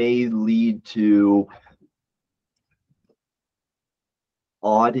it may lead to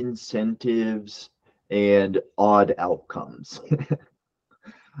odd incentives and odd outcomes.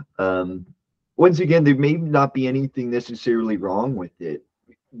 Once again, there may not be anything necessarily wrong with it.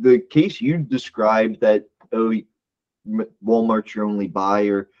 The case you described that, oh, Walmart's your only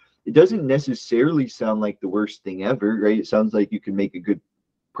buyer, it doesn't necessarily sound like the worst thing ever, right? It sounds like you can make a good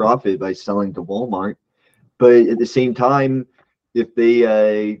profit by selling to Walmart, but at the same time, if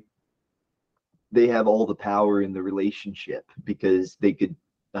they have all the power in the relationship because they could,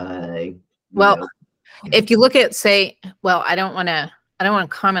 Well, know. if you look at, say, well, I don't want to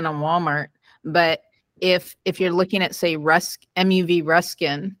comment on Walmart, but if you're looking at, say, MUV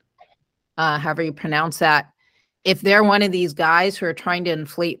Ruskin, however you pronounce that, if they're one of these guys who are trying to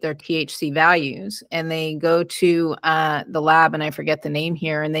inflate their THC values and they go to the lab, and I forget the name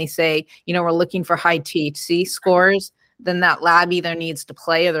here, and they say, we're looking for high THC scores, then that lab either needs to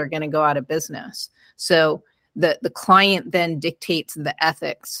play or they're going to go out of business. So the client then dictates the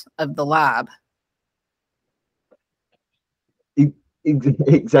ethics of the lab.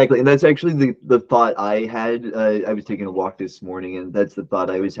 Exactly. And that's actually the thought I had. I was taking a walk this morning, and that's the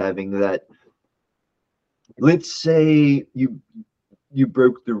thought I was having, that let's say you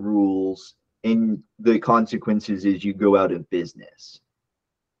broke the rules and the consequences is you go out of business.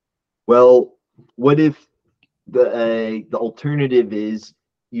 Well, what if the alternative is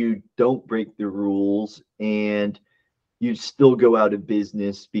you don't break the rules and you still go out of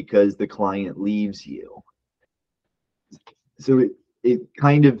business because the client leaves you? So it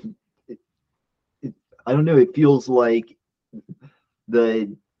kind of, I don't know, it feels like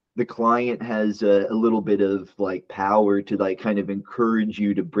the client has a little bit of like power to like kind of encourage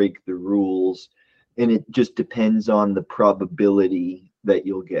you to break the rules, and it just depends on the probability that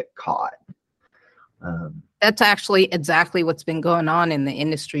you'll get caught. That's actually exactly what's been going on in the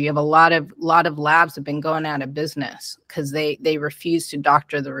industry. Of a lot of labs have been going out of business because they refuse to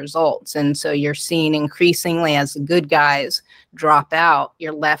doctor the results. And so you're seeing increasingly, as the good guys drop out,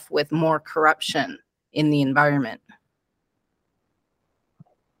 you're left with more corruption in the environment.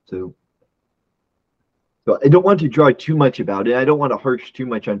 So I don't want to draw too much about it. I don't want to harsh too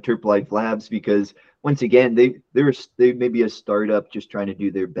much on TerpLife Labs because, once again, they may be a startup just trying to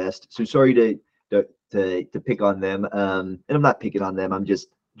do their best. So sorry to pick on them, and I'm not picking on them. I'm just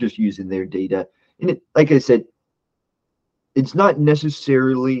using their data. And it, like I said, it's not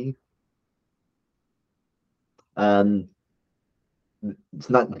necessarily it's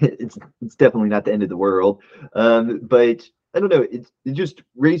definitely not the end of the world, but I don't know, it just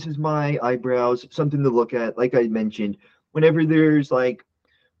raises my eyebrows, something to look at. Like I mentioned, whenever there's like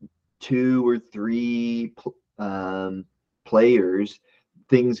 2 or 3 players,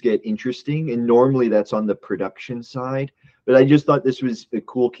 things get interesting, and normally that's on the production side. But I just thought this was a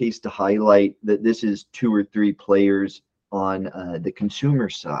cool case to highlight that this is 2 or 3 players on the consumer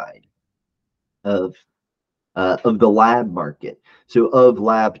side of the lab market. So of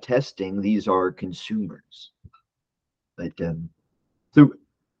lab testing, these are consumers. But so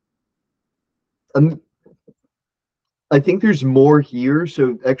I think there's more here.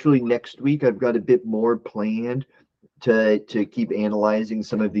 So actually next week I've got a bit more planned to keep analyzing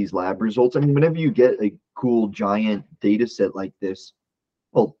some of these lab results. I mean, whenever you get a cool giant data set like this,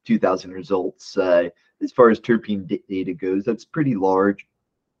 well, 2,000 results, as far as terpene data goes, that's pretty large.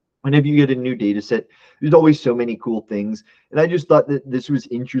 Whenever you get a new data set, there's always so many cool things. And I just thought that this was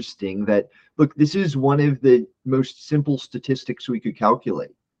interesting, that, look, this is one of the most simple statistics we could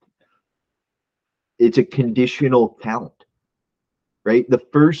calculate. It's a conditional count, right? The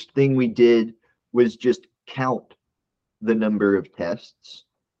first thing we did was just count the number of tests.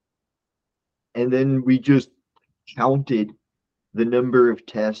 And then we just counted the number of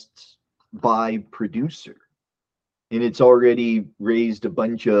tests by producer. And it's already raised a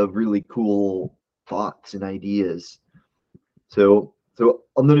bunch of really cool thoughts and ideas. So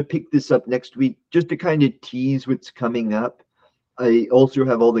I'm going to pick this up next week just to kind of tease what's coming up. I also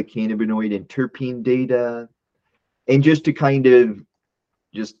have all the cannabinoid and terpene data, and just to kind of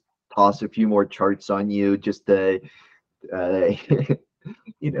just toss a few more charts on you, just to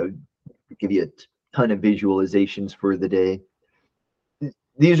give you a ton of visualizations for the day.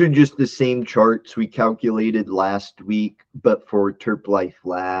 These are just the same charts we calculated last week, but for TerpLife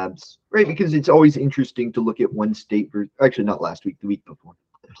Labs, right? Because it's always interesting to look at one state actually not last week, the week before.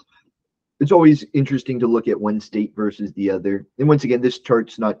 It's always interesting to look at one state versus the other. And once again, this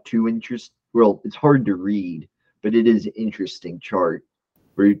chart's not too interesting. Well, it's hard to read, but it is an interesting chart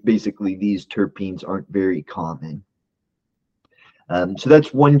where basically these terpenes aren't very common. So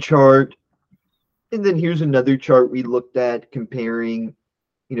that's one chart. And then here's another chart we looked at comparing,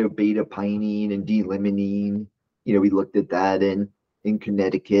 beta pinene and D-limonene. We looked at that in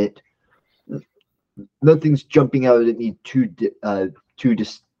Connecticut. nothing's jumping out at me too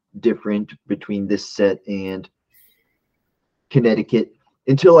different between this set and Connecticut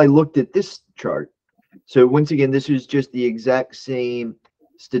until I looked at this chart. So once again, this is just the exact same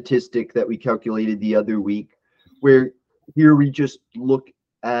statistic that we calculated the other week, where here we just look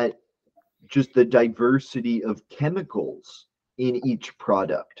at just the diversity of chemicals in each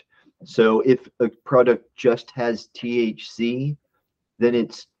product. So if a product just has THC, then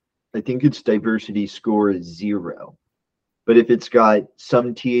I think its diversity score is 0. But if it's got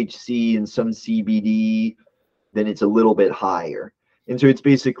some THC and some CBD, then it's a little bit higher. And so it's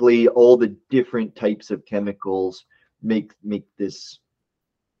basically all the different types of chemicals make this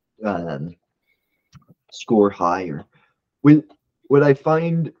score higher. What I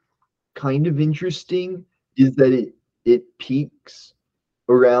find kind of interesting is that it peaks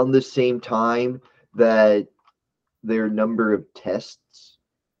around the same time that their number of tests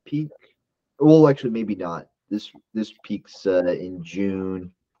peak. Well, actually, maybe not. This peaks in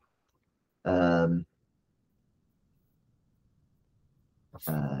June. And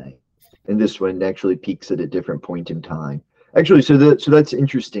this one actually peaks at a different point in time. Actually, so that's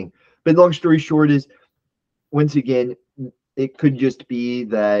interesting. But long story short is, once again, it could just be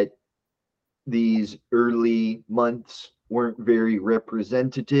that these early months weren't very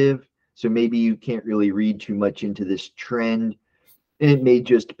representative. So maybe you can't really read too much into this trend. And it may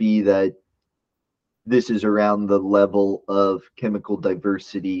just be that this is around the level of chemical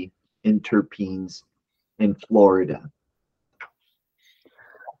diversity in terpenes in Florida.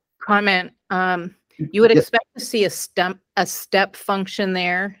 Comment. You would expect to see a step function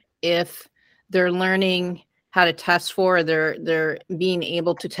there if they're learning how to test for, they're being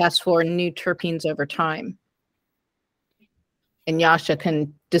able to test for new terpenes over time. And Yasha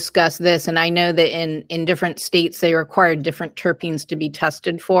can discuss this. And I know that in different states, they require different terpenes to be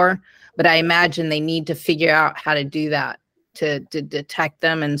tested for, but I imagine they need to figure out how to do that to detect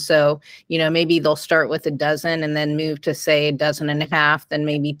them. And so, maybe they'll start with a dozen and then move to say a dozen and a half, then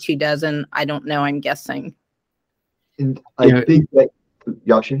maybe 2 dozen. I don't know. I'm guessing. And I think that,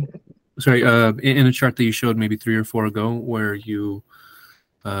 Yasha? Sorry, in a chart that you showed maybe 3 or 4 ago, where you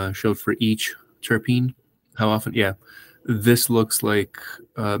showed for each terpene, how often? Yeah, this looks like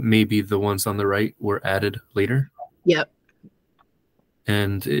maybe the ones on the right were added later. Yep.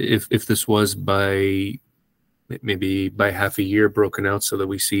 And if this was maybe by half a year broken out, so that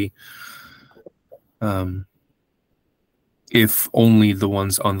we see if only the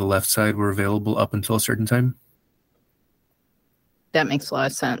ones on the left side were available up until a certain time. That makes a lot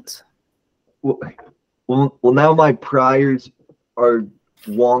of sense. Well, now my priors are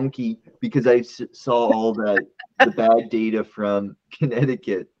wonky because I saw all the bad data from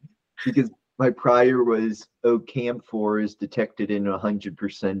Connecticut, because my prior was, camphor is detected in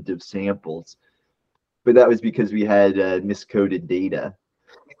 100% of samples, but that was because we had miscoded data.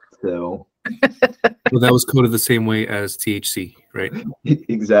 So, well, that was coded the same way as THC, right?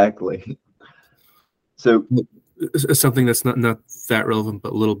 Exactly. So something that's not that relevant,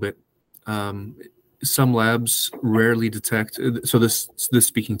 but a little bit. Some labs rarely detect, so this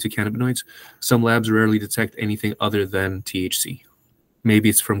speaking to cannabinoids, some labs rarely detect anything other than THC. Maybe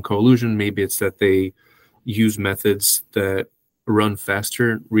it's from collusion, maybe it's that they use methods that run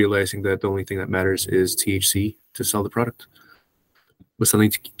faster, realizing that the only thing that matters is THC to sell the product. But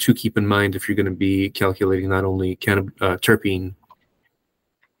something to keep in mind if you're going to be calculating not only terpene,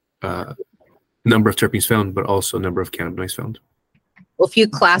 number of terpenes found, but also number of cannabinoids found. Well, if you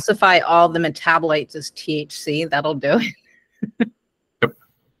classify all the metabolites as THC, that'll do it. Yep.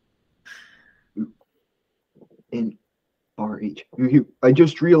 And RH, I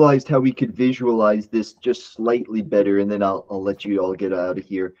just realized how we could visualize this just slightly better, and then I'll let you all get out of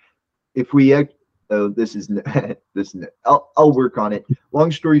here. If we this is I'll work on it.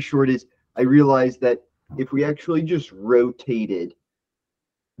 Long story short is, I realized that if we actually just rotated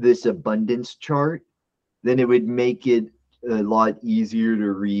this abundance chart, then it would make it a lot easier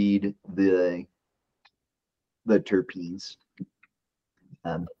to read the terpenes.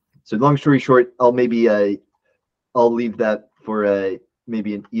 So long story short, I'll leave that for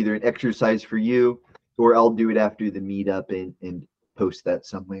maybe either an exercise for you, or I'll do it after the meetup and post that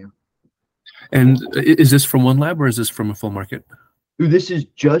somewhere. And is this from one lab or is this from a full market? Ooh, this is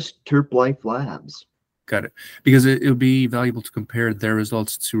just TerpLife Labs. Got it. Because it would be valuable to compare their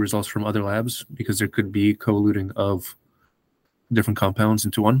results to results from other labs, because there could be co-eluting of different compounds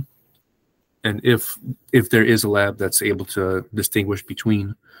into one. And if there is a lab that's able to distinguish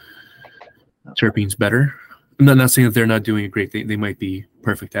between terpenes better, I'm not saying that they're not doing it great. They might be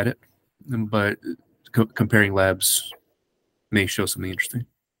perfect at it, but comparing labs may show something interesting.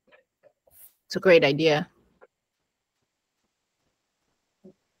 It's a great idea.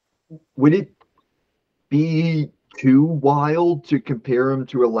 Would it be too wild to compare them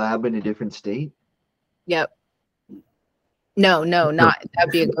to a lab in a different state? Yep. No, not.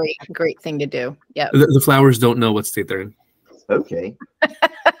 That'd be a great thing to do. Yep. The flowers don't know what state they're in. Okay.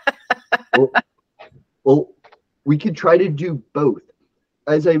 well, we could try to do both.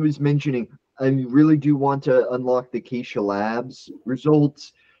 As I was mentioning, I really do want to unlock the Acacia Labs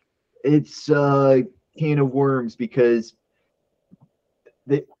results. It's a can of worms because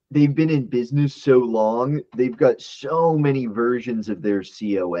they've been in business so long. They've got so many versions of their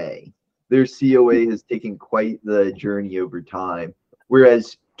COA. Their COA has taken quite the journey over time.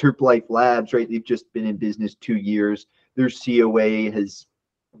 Whereas TerpLife Labs, right, they've just been in business 2 years. Their COA has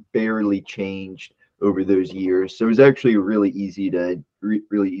barely changed over those years. So it was actually really easy to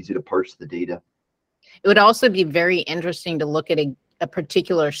parse the data. It would also be very interesting to look at a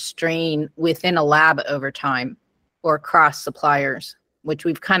particular strain within a lab over time or across suppliers, which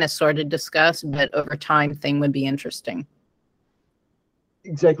we've kind of sort of discussed, but over time thing would be interesting.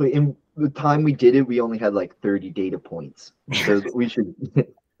 Exactly. And the time we did it, we only had like 30 data points. So we should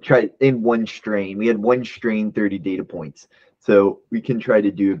try in one strain. We had one strain, 30 data points. So we can try to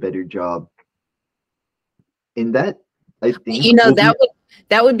do a better job. In that, I think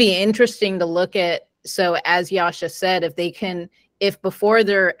that would be interesting to look at. So as Yasha said, if before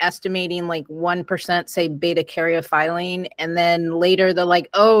they're estimating like 1%, say beta caryophyllene, and then later they're like,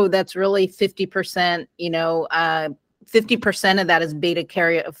 oh, that's really 50%, 50% of that is beta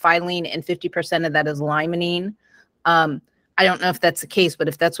caryophyllene and 50% of that is limonene. I don't know if that's the case, but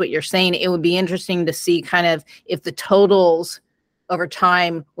if that's what you're saying, it would be interesting to see kind of if the totals over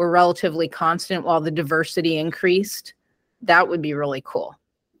time were relatively constant while the diversity increased. That would be really cool.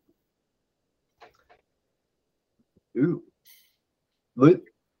 Ooh.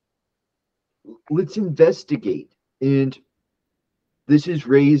 Let's investigate. And this has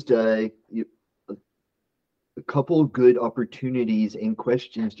raised a couple of good opportunities and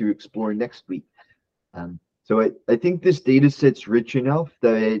questions to explore next week. So I think this data set's rich enough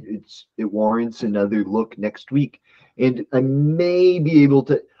that it warrants another look next week. And I may be able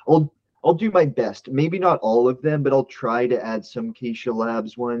to, I'll do my best. Maybe not all of them, but I'll try to add some Acacia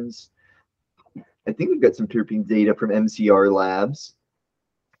Labs ones. I think we've got some terpene data from MCR Labs.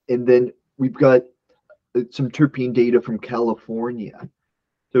 And then we've got some terpene data from California.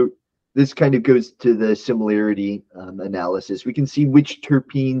 So this kind of goes to the similarity analysis. We can see which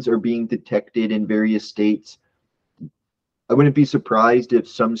terpenes are being detected in various states. I wouldn't be surprised if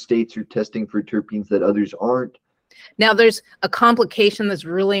some states are testing for terpenes that others aren't. Now, there's a complication that's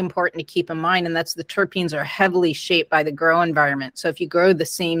really important to keep in mind, and that's the terpenes are heavily shaped by the grow environment. So if you grow the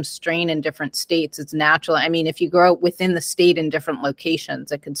same strain in different states, it's natural. I mean, if you grow within the state in different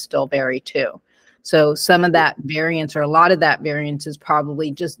locations, it could still vary too. So some of that variance or a lot of that variance is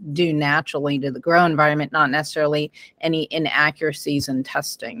probably just due naturally to the grow environment, not necessarily any inaccuracies in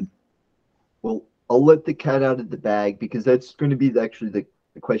testing. Well, I'll let the cat out of the bag because that's going to be actually the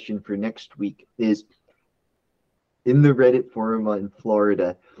question for next week is in the Reddit forum in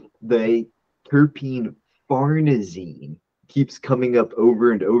Florida, the terpene farnesene keeps coming up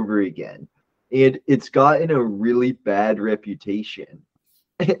over and over again. And it's gotten a really bad reputation.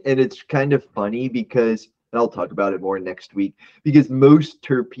 And it's kind of funny because, and I'll talk about it more next week, because most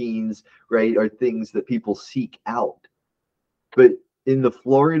terpenes, right, are things that people seek out. But in the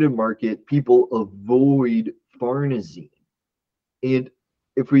Florida market, people avoid farnesene. And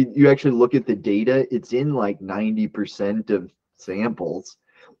if you actually look at the data, it's in like 90% of samples.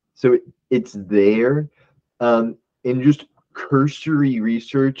 So it's there. And just cursory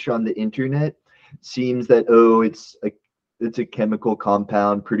research on the internet seems that, it's a chemical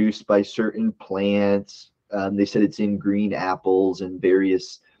compound produced by certain plants. They said it's in green apples and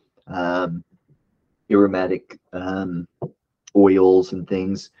various aromatic oils and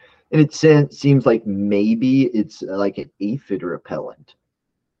things. And it seems like maybe it's like an aphid repellent.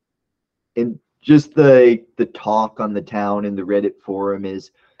 And just the talk on the town and the Reddit forum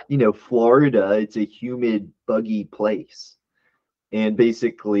is, Florida, it's a humid, buggy place. And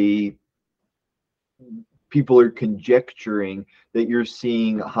basically, people are conjecturing that you're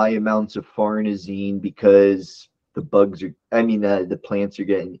seeing high amounts of farnesene because the plants are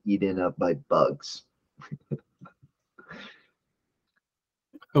getting eaten up by bugs.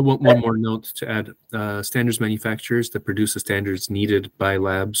 One more note to add. Standards manufacturers that produce the standards needed by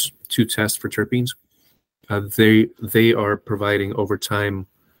labs to test for terpenes, they are providing over time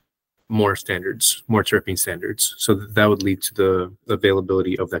more standards, more terpene standards. So that would lead to the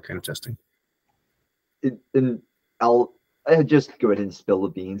availability of that kind of testing. And I'll just go ahead and spill the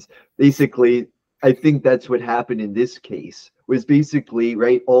beans. Basically, I think that's what happened in this case. Was basically,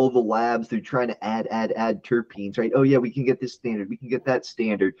 right, all the labs, they're trying to add terpenes, right? Oh yeah, we can get this standard, we can get that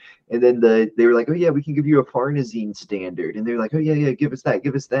standard. And then they were like, oh yeah, we can give you a farnesene standard. And they're like, oh yeah, give us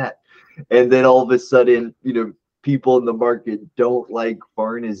that. And then all of a sudden, people in the market don't like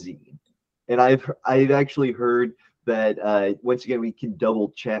farnesene. And I've actually heard that once again, we can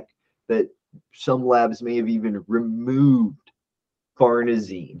double check that some labs may have even removed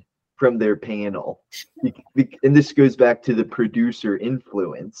farnesene from their panel. And this goes back to the producer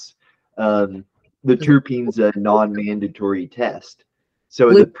influence. The terpene's a non-mandatory test.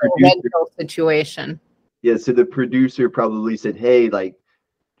 So the producer situation. Yeah, so the producer probably said, hey, like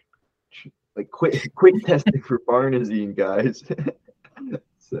quit testing for farnesene, guys.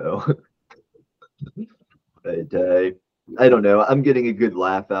 So but I don't know. I'm getting a good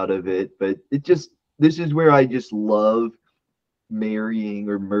laugh out of it, but this is where I just love marrying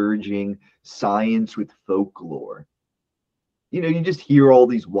or merging science with folklore. You just hear all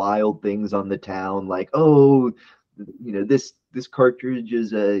these wild things on the town, like, oh, this cartridge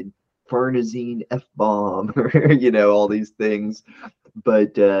is a farnesene F-bomb, or all these things.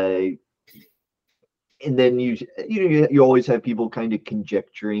 But and then you always have people kind of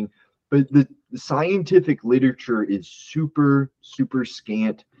conjecturing, but the scientific literature is super, super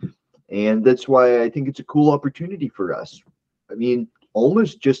scant. And that's why I think it's a cool opportunity for us. I mean,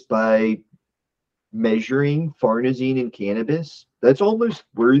 almost just by measuring farnesene in cannabis, that's almost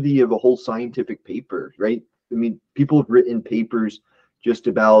worthy of a whole scientific paper, right? I mean, people have written papers just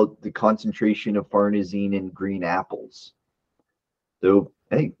about the concentration of farnesene in green apples. So,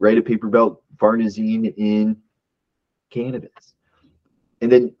 hey, write a paper about farnesene in cannabis. And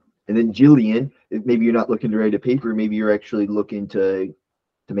then Jillian, maybe you're not looking to write a paper, maybe you're actually looking to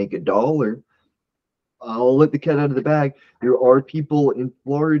make $1. I'll let the cat out of the bag. There are people in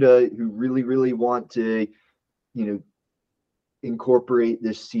Florida who really, really want to, incorporate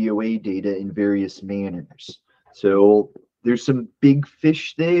this COA data in various manners. So there's some big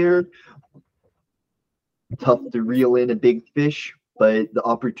fish there. Tough to reel in a big fish, but the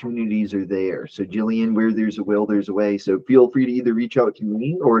opportunities are there. So Jillian, where there's a will, there's a way. So feel free to either reach out to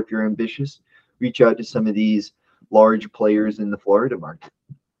me, or if you're ambitious, reach out to some of these large players in the Florida market.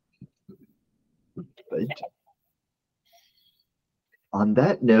 But on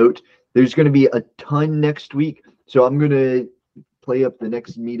that note, there's going to be a ton next week. So I'm going to play up the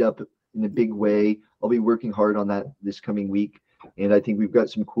next meetup in a big way. I'll be working hard on that this coming week. And I think we've got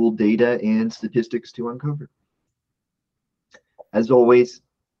some cool data and statistics to uncover. As always,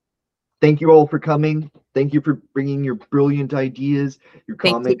 thank you all for coming. Thank you for bringing your brilliant ideas, your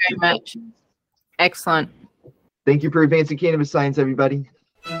comments. Thank you very much. Excellent. Thank you for advancing cannabis science, everybody.